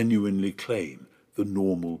 genuinely claim the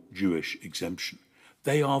normal Jewish exemption.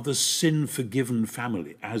 They are the sin-forgiven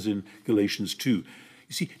family, as in Galatians 2. You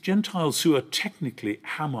see, Gentiles who are technically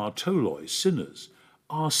hamartoloi, sinners,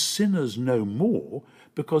 are sinners no more,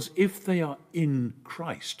 because if they are in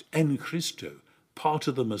Christ, en Christo, part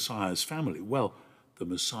of the Messiah's family, well, the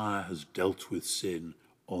Messiah has dealt with sin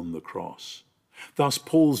on the cross. Thus,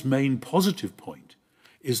 Paul's main positive point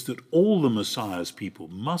is that all the Messiah's people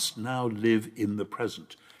must now live in the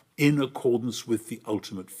present, in accordance with the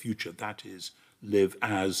ultimate future, that is, live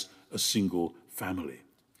as a single family.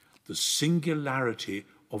 The singularity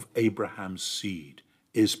of Abraham's seed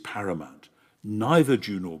is paramount. Neither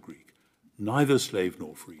Jew nor Greek, neither slave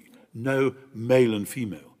nor free, no male and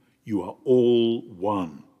female. You are all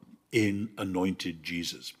one in anointed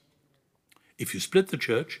Jesus. If you split the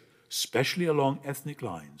church, especially along ethnic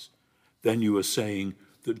lines, then you are saying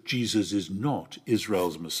that Jesus is not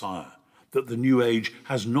Israel's Messiah, that the new age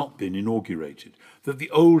has not been inaugurated, that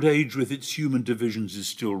the old age with its human divisions is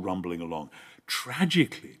still rumbling along.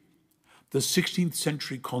 Tragically, the 16th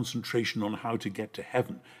century concentration on how to get to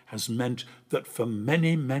heaven has meant that for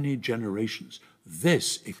many, many generations,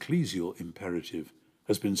 this ecclesial imperative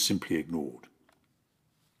has been simply ignored.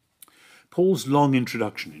 Paul's long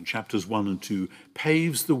introduction in chapters 1 and 2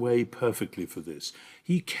 paves the way perfectly for this.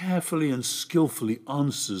 He carefully and skillfully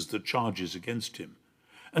answers the charges against him.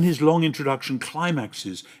 And his long introduction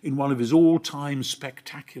climaxes in one of his all-time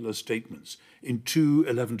spectacular statements in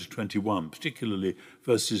 2:11-21, particularly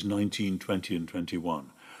verses 19, 20, and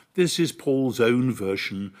 21. This is Paul's own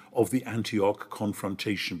version of the Antioch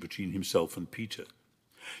confrontation between himself and Peter.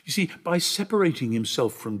 You see, by separating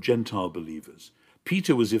himself from Gentile believers,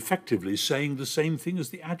 Peter was effectively saying the same thing as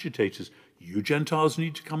the agitators. You Gentiles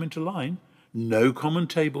need to come into line. No common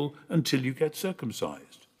table until you get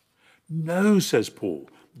circumcised. No, says Paul,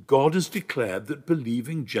 God has declared that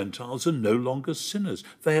believing Gentiles are no longer sinners.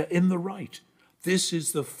 They are in the right. This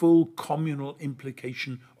is the full communal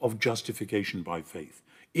implication of justification by faith.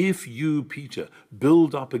 If you, Peter,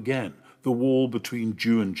 build up again the wall between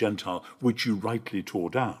Jew and Gentile, which you rightly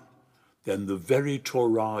tore down, then the very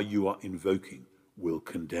Torah you are invoking will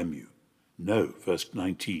condemn you. No, verse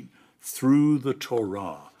 19, through the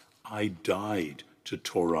Torah I died to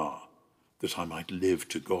Torah, that I might live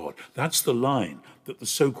to God. That's the line that the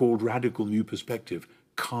so-called radical new perspective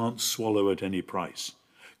can't swallow at any price.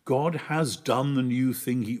 God has done the new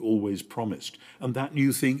thing he always promised, and that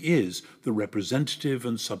new thing is the representative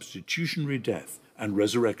and substitutionary death and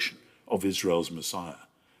resurrection of Israel's Messiah.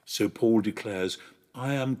 So Paul declares,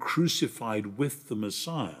 I am crucified with the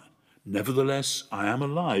Messiah. Nevertheless, I am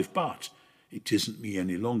alive, but it isn't me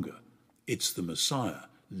any longer. It's the Messiah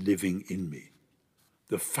living in me.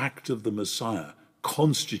 The fact of the Messiah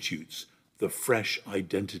constitutes the fresh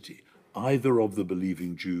identity, either of the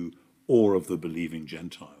believing Jew or of the believing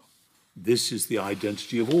Gentile. This is the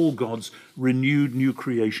identity of all God's renewed new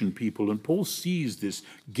creation people, and Paul sees this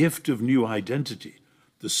gift of new identity,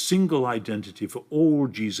 the single identity for all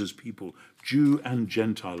Jesus' people, Jew and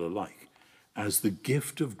Gentile alike, as the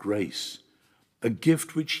gift of grace, a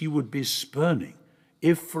gift which he would be spurning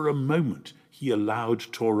if for a moment he allowed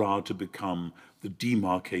Torah to become the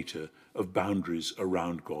demarcator of boundaries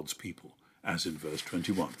around God's people, as in verse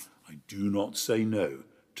 21. I do not say no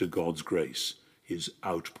to God's grace, his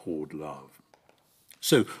outpoured love.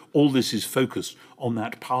 So all this is focused on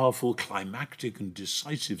that powerful, climactic and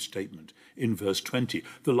decisive statement in verse 20.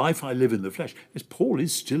 The life I live in the flesh, as Paul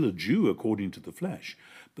is still a Jew according to the flesh,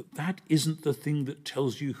 but that isn't the thing that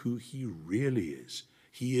tells you who he really is.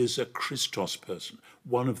 He is a Christos person,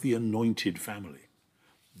 one of the anointed family.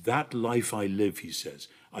 That life I live, he says,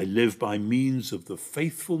 I live by means of the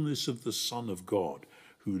faithfulness of the Son of God,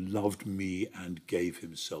 who loved me and gave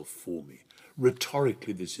himself for me.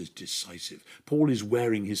 Rhetorically, this is decisive. Paul is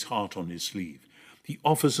wearing his heart on his sleeve. He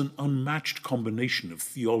offers an unmatched combination of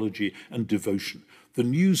theology and devotion. The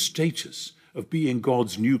new status of being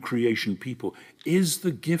God's new creation people is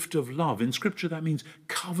the gift of love. In Scripture, that means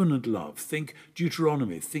covenant love. Think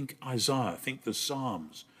Deuteronomy, think Isaiah, think the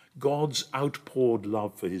Psalms. God's outpoured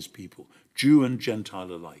love for his people, Jew and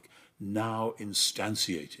Gentile alike, now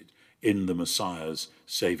instantiated in the Messiah's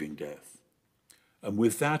saving death. And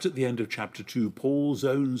with that, at the end of chapter 2, Paul's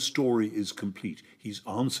own story is complete. He's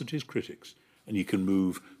answered his critics, and he can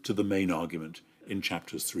move to the main argument in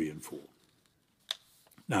chapters 3 and 4.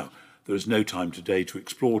 Now, there is no time today to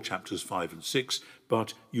explore chapters 5 and 6,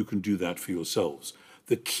 but you can do that for yourselves.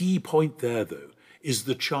 The key point there, though, is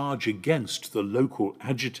the charge against the local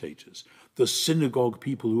agitators, the synagogue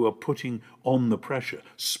people who are putting on the pressure,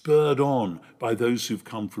 spurred on by those who've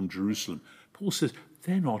come from Jerusalem. Paul says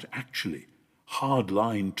they're not actually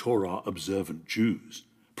hardline Torah observant Jews.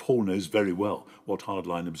 Paul knows very well what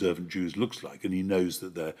hardline observant Jews looks like, and he knows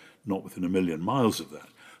that they're not within a million miles of that.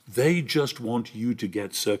 They just want you to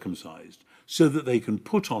get circumcised so that they can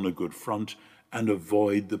put on a good front and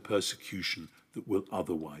avoid the persecution that will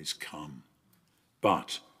otherwise come.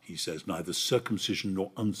 But, he says, neither circumcision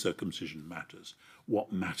nor uncircumcision matters.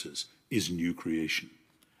 What matters is new creation.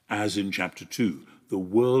 As in chapter 2, the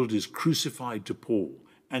world is crucified to Paul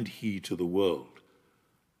and he to the world.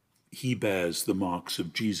 He bears the marks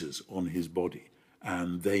of Jesus on his body,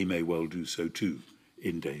 and they may well do so too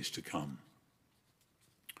in days to come.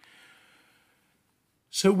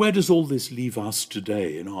 So where does all this leave us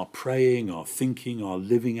today in our praying, our thinking, our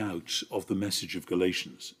living out of the message of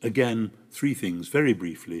Galatians? Again, 3 things very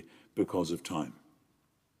briefly because of time.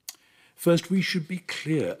 First, we should be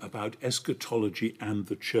clear about eschatology and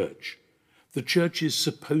the church. The church is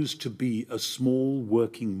supposed to be a small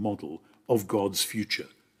working model of God's future.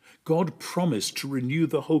 God promised to renew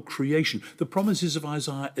the whole creation. The promises of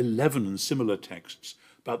Isaiah 11 and similar texts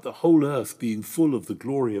about the whole earth being full of the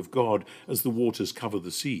glory of God as the waters cover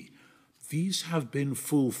the sea. These have been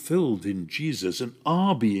fulfilled in Jesus and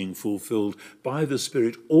are being fulfilled by the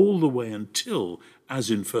Spirit all the way until as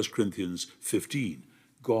in 1 Corinthians 15,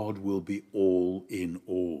 God will be all in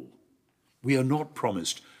all. We are not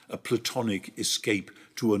promised a platonic escape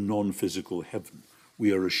to a non-physical heaven.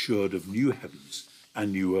 We are assured of new heavens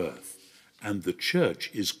and new earth, and the church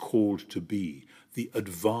is called to be the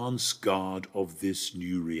advance guard of this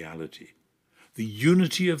new reality. The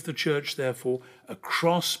unity of the church, therefore,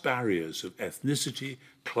 across barriers of ethnicity,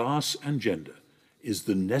 class, and gender, is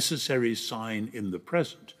the necessary sign in the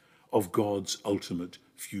present of God's ultimate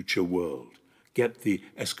future world. Get the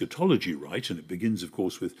eschatology right, and it begins, of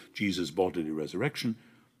course, with Jesus' bodily resurrection,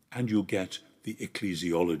 and you'll get the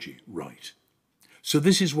ecclesiology right. So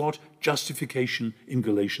this is what justification in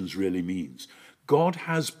Galatians really means. God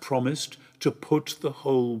has promised to put the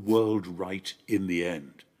whole world right in the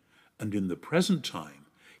end. And in the present time,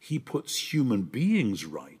 he puts human beings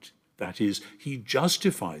right. That is, he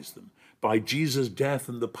justifies them by Jesus' death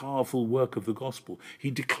and the powerful work of the gospel.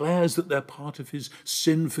 He declares that they're part of his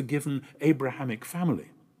sin-forgiven Abrahamic family.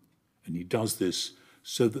 And he does this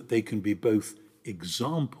so that they can be both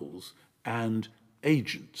examples and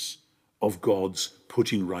agents of God's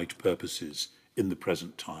putting right purposes in the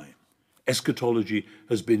present time. Eschatology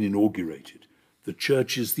has been inaugurated. The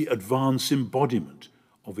church is the advance embodiment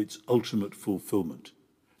of its ultimate fulfillment.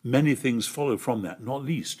 Many things follow from that, not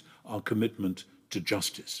least our commitment to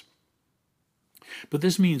justice. But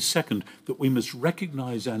this means, second, that we must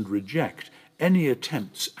recognize and reject any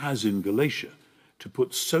attempts, as in Galatia, to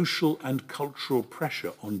put social and cultural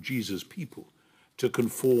pressure on Jesus' people to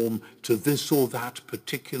conform to this or that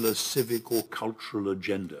particular civic or cultural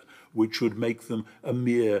agenda, which would make them a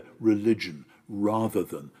mere religion rather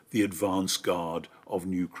than the advance guard of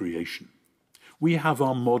new creation. We have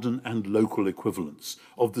our modern and local equivalents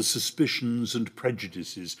of the suspicions and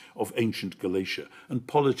prejudices of ancient Galatia, and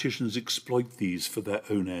politicians exploit these for their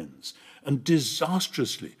own ends. And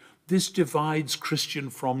disastrously, this divides Christian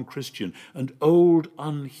from Christian, and old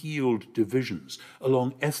unhealed divisions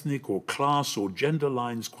along ethnic or class or gender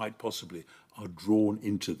lines, quite possibly, are drawn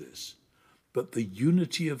into this. But the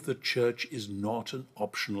unity of the church is not an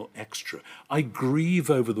optional extra. I grieve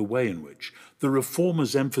over the way in which the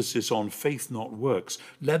Reformers' emphasis on faith not works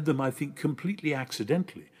led them, I think, completely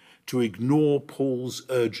accidentally to ignore Paul's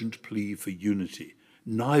urgent plea for unity.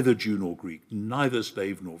 Neither Jew nor Greek, neither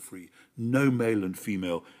slave nor free, no male and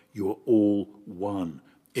female, you are all one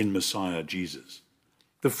in Messiah Jesus.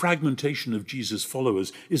 The fragmentation of Jesus'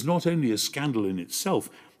 followers is not only a scandal in itself,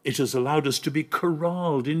 it has allowed us to be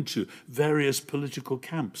corralled into various political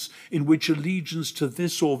camps in which allegiance to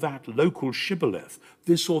this or that local shibboleth,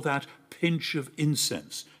 this or that pinch of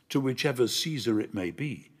incense, to whichever Caesar it may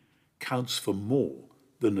be, counts for more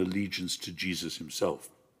than allegiance to Jesus himself.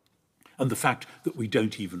 And the fact that we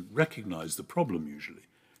don't even recognize the problem usually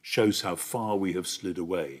shows how far we have slid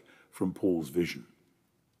away from Paul's vision.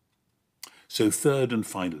 So third and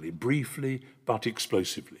finally, briefly but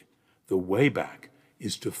explosively, the way back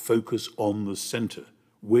is to focus on the center,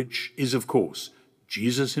 which is, of course,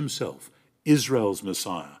 Jesus himself, Israel's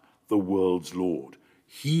Messiah, the world's Lord.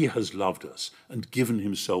 He has loved us and given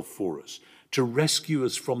himself for us to rescue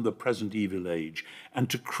us from the present evil age and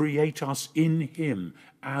to create us in him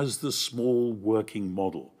as the small working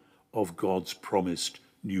model of God's promised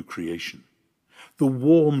new creation. The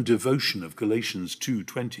warm devotion of Galatians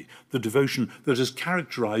 2:20, the devotion that has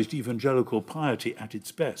characterized evangelical piety at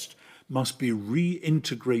its best, must be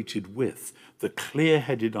reintegrated with the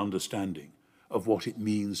clear-headed understanding of what it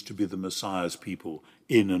means to be the Messiah's people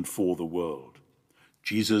in and for the world.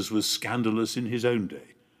 Jesus was scandalous in his own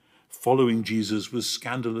day. Following Jesus was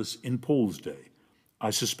scandalous in Paul's day. I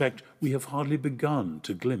suspect we have hardly begun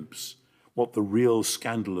to glimpse what the real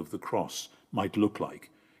scandal of the cross might look like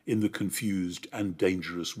in the confused and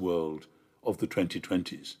dangerous world of the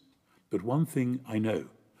 2020s. But one thing I know,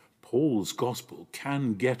 Paul's gospel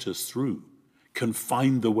can get us through, can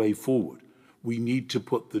find the way forward. We need to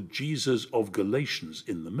put the Jesus of Galatians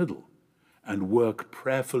in the middle and work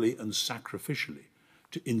prayerfully and sacrificially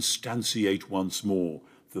to instantiate once more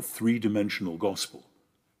the three-dimensional gospel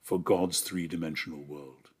for God's three-dimensional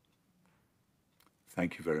world.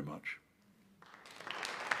 Thank you very much.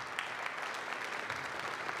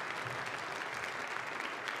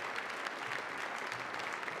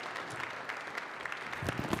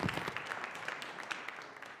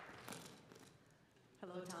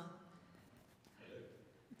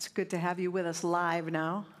 It's good to have you with us live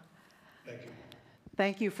now. Thank you.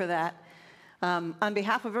 Thank you for that. On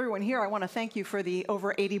behalf of everyone here, I want to thank you for the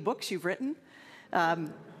over 80 books you've written. I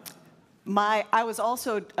was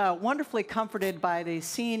also wonderfully comforted by the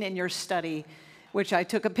scene in your study, which I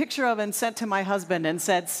took a picture of and sent to my husband and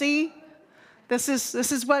said, "See, this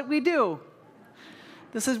is what we do."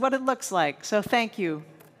 This is what it looks like. So thank you.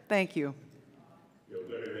 Thank you. You're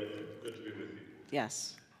very welcome. Good to be with you.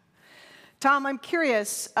 Yes. Tom, I'm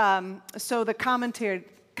curious, so the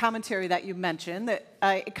commentary that you mentioned, that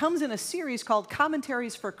it comes in a series called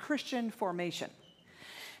Commentaries for Christian Formation.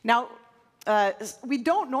 Now, we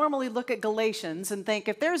don't normally look at Galatians and think,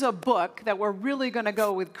 if there's a book that we're really going to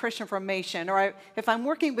go with Christian formation, or if I'm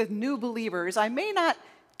working with new believers, I may not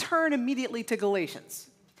turn immediately to Galatians.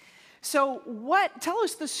 So tell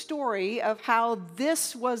us the story of how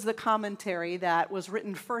this was the commentary that was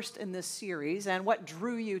written first in this series, and what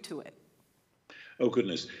drew you to it. Oh,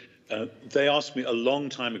 goodness. They asked me a long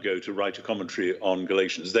time ago to write a commentary on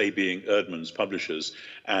Galatians, they being Erdmann's publishers.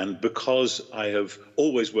 And because I have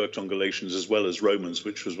always worked on Galatians as well as Romans,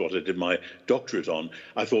 which was what I did my doctorate on,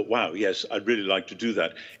 I thought, wow, yes, I'd really like to do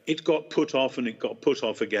that. It got put off, and it got put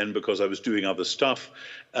off again because I was doing other stuff.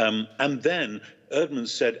 And then Erdmann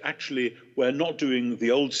said, actually, we're not doing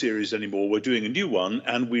the old series anymore, we're doing a new one,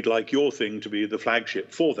 and we'd like your thing to be the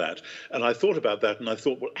flagship for that. And I thought about that, and I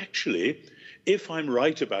thought, well, actually, if I'm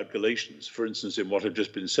right about Galatians, for instance, in what I've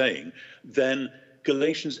just been saying, then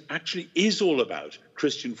Galatians actually is all about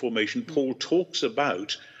Christian formation. Paul talks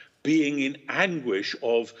about being in anguish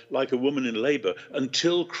of, like a woman in labor,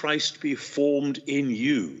 until Christ be formed in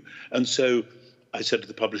you. And so I said to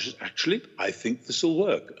the publishers, actually, I think this will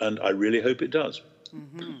work, and I really hope it does.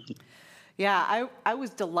 Mm-hmm. Yeah, I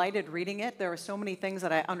was delighted reading it. There were so many things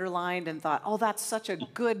that I underlined and thought, oh, that's a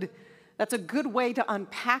good way to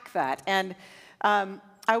unpack that. And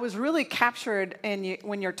I was really captured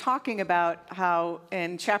when you're talking about how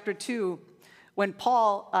in chapter 2, when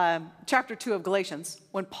Paul, chapter 2 of Galatians,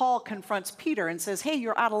 when Paul confronts Peter and says, hey,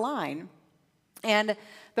 you're out of line. And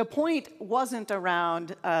the point wasn't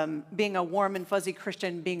around being a warm and fuzzy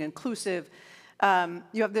Christian, being inclusive.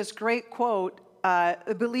 You have this great quote,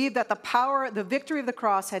 believe that the victory of the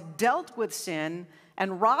cross had dealt with sin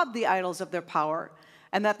and robbed the idols of their power,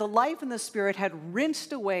 and that the life in the Spirit had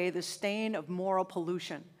rinsed away the stain of moral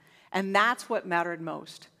pollution. And that's what mattered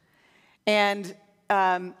most. And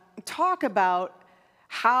talk about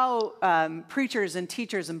how preachers and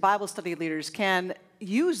teachers and Bible study leaders can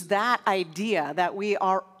use that idea that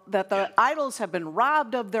the idols have been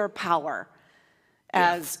robbed of their power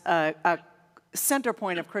as a center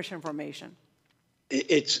point of Christian formation.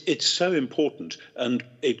 It's so important, and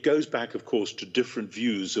it goes back, of course, to different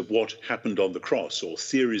views of what happened on the cross, or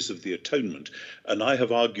theories of the atonement. And I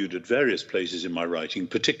have argued at various places in my writing,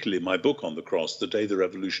 particularly my book on the cross, The Day the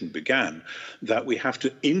Revolution Began, that we have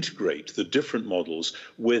to integrate the different models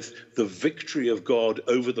with the victory of God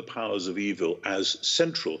over the powers of evil as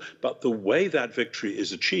central. But the way that victory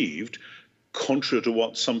is achieved, contrary to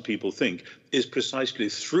what some people think, is precisely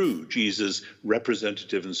through Jesus'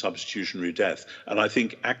 representative and substitutionary death. And I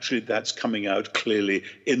think actually that's coming out clearly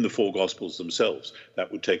in the four Gospels themselves.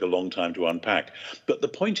 That would take a long time to unpack. But the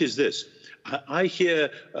point is this. I hear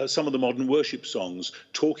some of the modern worship songs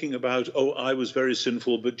talking about, oh, I was very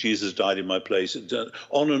sinful, but Jesus died in my place,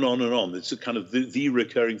 on and on and on. It's a kind of the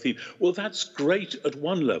recurring theme. Well, that's great at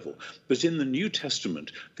one level. But in the New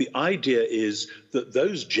Testament, the idea is that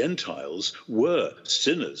those Gentiles were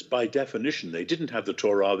sinners by definition. They didn't have the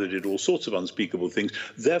Torah. They did all sorts of unspeakable things.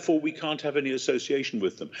 Therefore, we can't have any association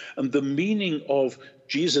with them. And the meaning of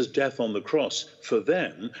Jesus' death on the cross for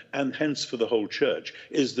them, and hence for the whole church,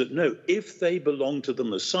 is that no, if they belong to the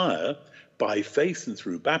Messiah by faith and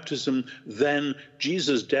through baptism, then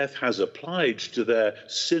Jesus' death has applied to their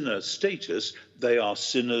sinner status. They are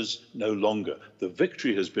sinners no longer. The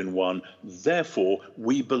victory has been won. Therefore,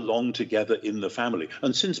 we belong together in the family.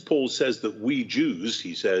 And since Paul says that we Jews,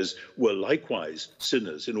 he says, were likewise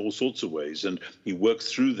sinners in all sorts of ways, and he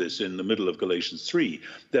works through this in the middle of Galatians 3.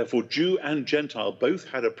 Therefore, Jew and Gentile both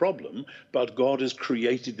had a problem, but God has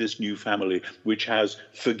created this new family which has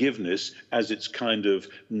forgiveness as its kind of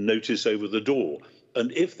notice over the door.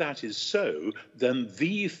 And if that is so, then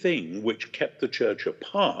the thing which kept the church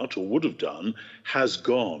apart, or would have done, has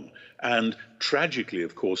gone. And tragically,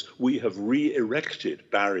 of course, we have re-erected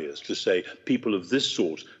barriers to say people of this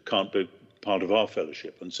sort can't be part of our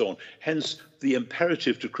fellowship, and so on. Hence, the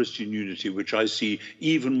imperative to Christian unity, which I see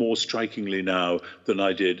even more strikingly now than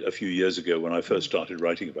I did a few years ago when I first started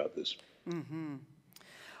writing about this. Mm-hmm.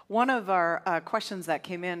 One of our questions that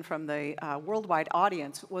came in from the worldwide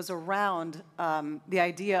audience was around the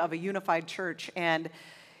idea of a unified church. And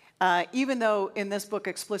even though in this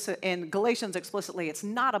book, in Galatians explicitly, it's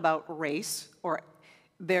not about race, or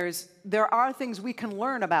there are things we can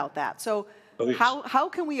learn about that. So how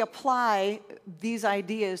can we apply these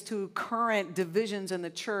ideas to current divisions in the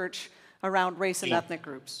church around race and ethnic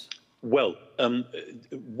groups? Well,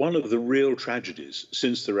 one of the real tragedies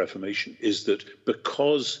since the Reformation is that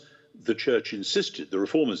because the church insisted, the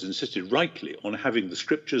reformers insisted rightly on having the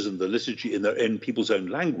scriptures and the liturgy in people's own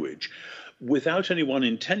language, without anyone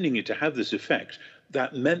intending it to have this effect,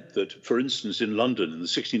 that meant that, for instance, in London in the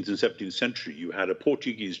 16th and 17th century, you had a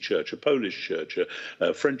Portuguese church, a Polish church,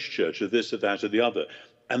 a French church, a this, or that, or the other.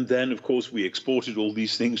 And then, of course, we exported all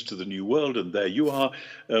these things to the New World, and there you are.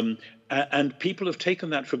 And people have taken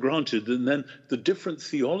that for granted. And then the different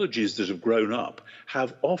theologies that have grown up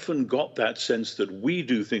have often got that sense that we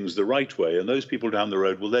do things the right way, and those people down the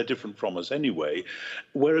road, well, they're different from us anyway.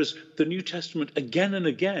 Whereas the New Testament, again and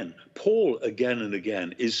again, Paul again and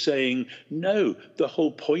again, is saying, no, the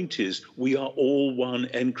whole point is we are all one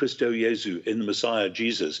en Christo Jesu, in the Messiah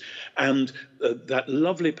Jesus. And that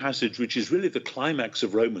lovely passage, which is really the climax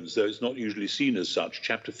of Romans, though it's not usually seen as such,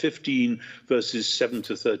 chapter 15, verses 7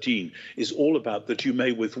 to 13, is all about that you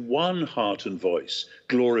may with one heart and voice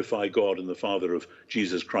glorify God and the Father of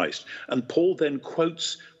Jesus Christ. And Paul then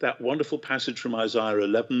quotes that wonderful passage from Isaiah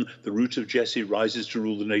 11, the root of Jesse rises to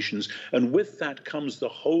rule the nations. And with that comes the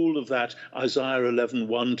whole of that Isaiah 11,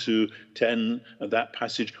 1 to 10, and that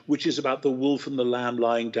passage, which is about the wolf and the lamb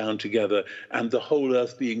lying down together, and the whole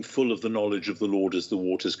earth being full of the knowledge of the Lord as the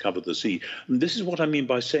waters cover the sea. And this is what I mean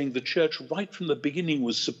by saying the church right from the beginning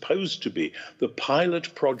was supposed to be the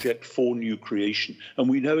pilot project for new creation. And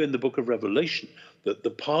we know in the book of Revelation that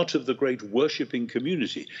the part of the great worshipping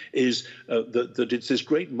community is that it's this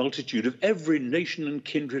great multitude of every nation and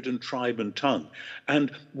kindred and tribe and tongue.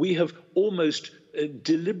 And we have almost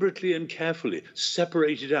deliberately and carefully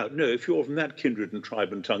separated out. No, if you're from that kindred and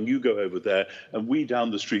tribe and tongue, you go over there, and we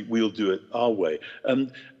down the street, we'll do it our way.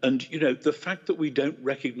 And you know, the fact that we don't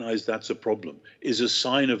recognize that's a problem is a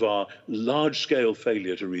sign of our large-scale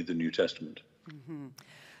failure to read the New Testament. Mm-hmm.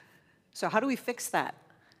 So how do we fix that?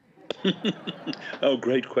 Oh,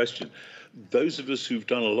 great question. Those of us who've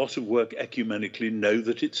done a lot of work ecumenically know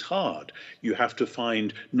that it's hard. You have to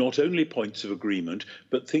find not only points of agreement,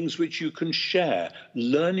 but things which you can share,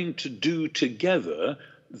 learning to do together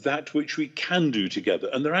that which we can do together.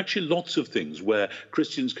 And there are actually lots of things where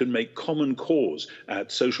Christians can make common cause at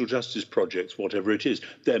social justice projects, whatever it is.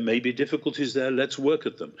 There may be difficulties there, let's work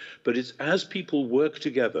at them. But it's as people work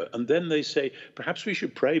together, and then they say, perhaps we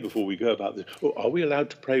should pray before we go about this. Or are we allowed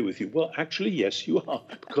to pray with you? Well, actually, yes, you are,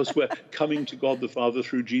 because we're coming to God the Father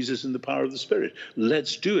through Jesus in the power of the Spirit.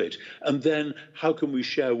 Let's do it. And then how can we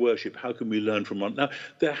share worship? How can we learn from one? Now,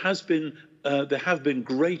 there have been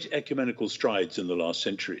great ecumenical strides in the last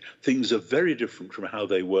century. Things are very different from how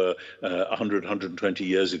they were 100, 120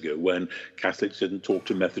 years ago, when Catholics didn't talk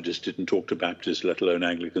to Methodists, didn't talk to Baptists, let alone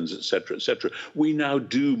Anglicans, etc., etc. We now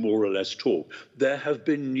do more or less talk. There have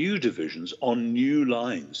been new divisions on new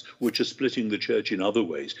lines, which are splitting the church in other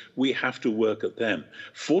ways. We have to work at them.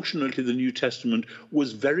 Fortunately, the New Testament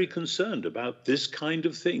was very concerned about this kind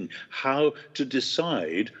of thing, how to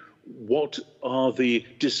decide what are the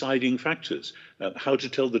deciding factors, how to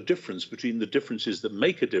tell the difference between the differences that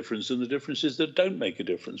make a difference and the differences that don't make a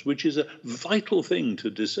difference, which is a vital thing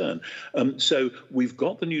to discern. So we've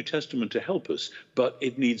got the New Testament to help us, but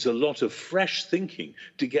it needs a lot of fresh thinking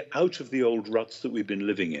to get out of the old ruts that we've been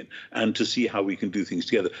living in and to see how we can do things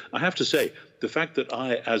together. I have to say, the fact that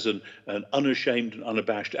I, as an unashamed and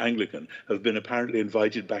unabashed Anglican, have been apparently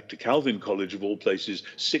invited back to Calvin College, of all places,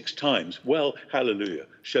 6 times, well, hallelujah,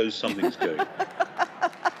 shows something's going.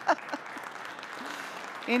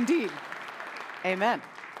 Indeed. Amen.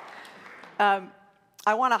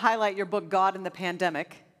 I want to highlight your book, God in the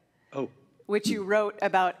Pandemic, which you wrote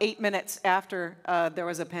about 8 minutes after there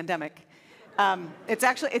was a pandemic.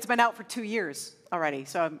 It's been out for 2 years already,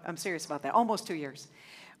 so I'm serious about that, almost 2 years.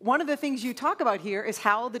 One of the things you talk about here is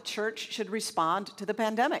how the church should respond to the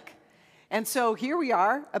pandemic. And so here we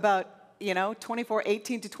are about,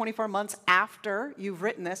 18 to 24 months after you've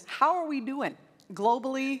written this. How are we doing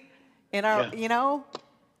globally in our,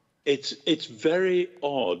 It's very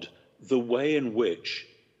odd the way in which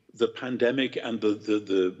the pandemic and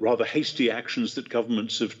the rather hasty actions that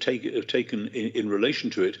governments have taken in relation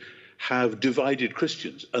to it have divided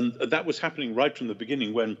Christians. And that was happening right from the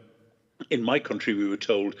beginning when, in my country, we were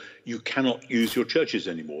told you cannot use your churches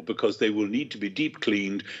anymore because they will need to be deep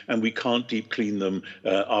cleaned, and we can't deep clean them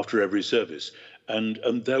after every service.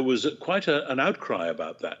 And there was quite an outcry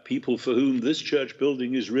about that. People for whom this church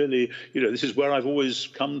building is really, this is where I've always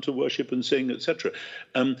come to worship and sing, etc.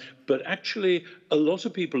 But actually, a lot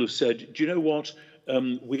of people have said, do you know what?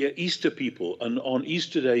 we are Easter people, and on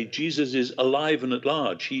Easter Day, Jesus is alive and at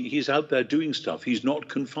large. He's out there doing stuff. He's not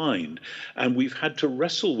confined. And we've had to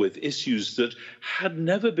wrestle with issues that had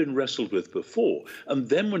never been wrestled with before. And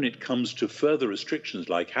then when it comes to further restrictions,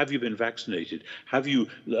 like have you been vaccinated? Are you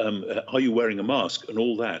wearing a mask? And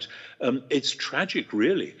all that. It's tragic,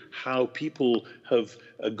 really, how people have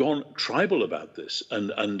gone tribal about this,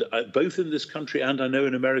 and both in this country and I know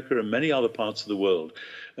in America and many other parts of the world.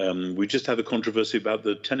 We just had a controversy about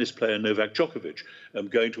the tennis player Novak Djokovic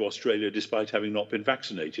going to Australia despite having not been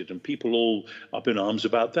vaccinated, and people all up in arms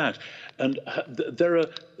about that. And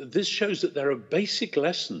this shows that there are basic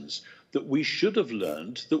lessons that we should have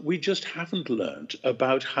learned that we just haven't learned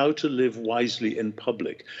about how to live wisely in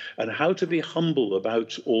public and how to be humble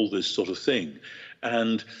about all this sort of thing.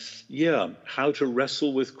 And yeah, how to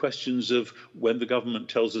wrestle with questions of when the government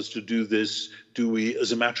tells us to do this, do we,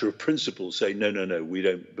 as a matter of principle, say, no, no, no, we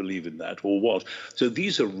don't believe in that, or what? So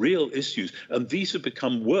these are real issues, and these have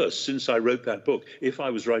become worse since I wrote that book. If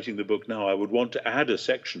I was writing the book now, I would want to add a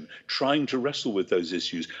section trying to wrestle with those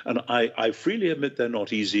issues. And I freely admit they're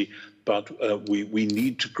not easy, but we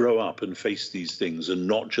need to grow up and face these things and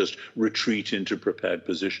not just retreat into prepared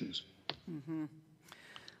positions. Mm-hmm.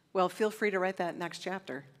 Well, feel free to write that next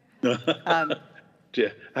chapter. Yeah, I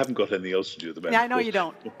haven't got anything else to do at the moment. Yeah, I know you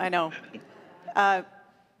don't. I know.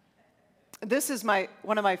 This is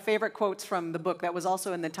one of my favorite quotes from the book that was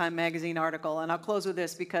also in the Time magazine article, and I'll close with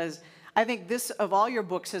this because I think this, of all your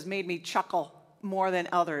books, has made me chuckle more than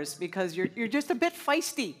others because you're just a bit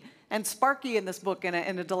feisty and sparky in this book in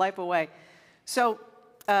a delightful way. So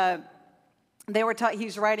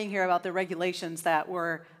he's writing here about the regulations that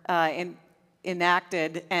were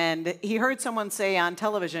enacted, and he heard someone say on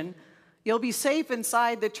television, "You'll be safe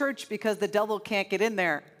inside the church because the devil can't get in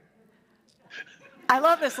there." I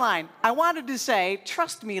love this line. I wanted to say,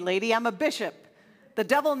 "Trust me, lady, I'm a bishop. The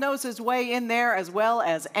devil knows his way in there as well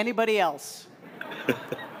as anybody else."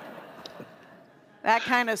 That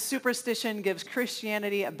kind of superstition gives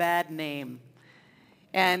Christianity a bad name.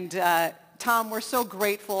 And Tom, we're so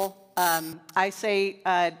grateful. I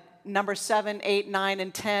say number 7, 8, 9,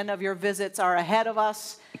 and 10 of your visits are ahead of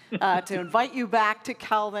us to invite you back to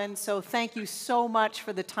Calvin. So thank you so much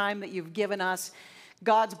for the time that you've given us.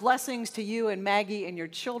 God's blessings to you and Maggie and your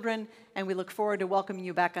children, and we look forward to welcoming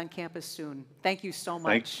you back on campus soon. Thank you so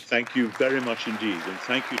much. Thank you very much indeed, and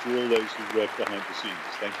thank you to all those who work behind the scenes.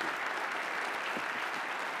 Thank you.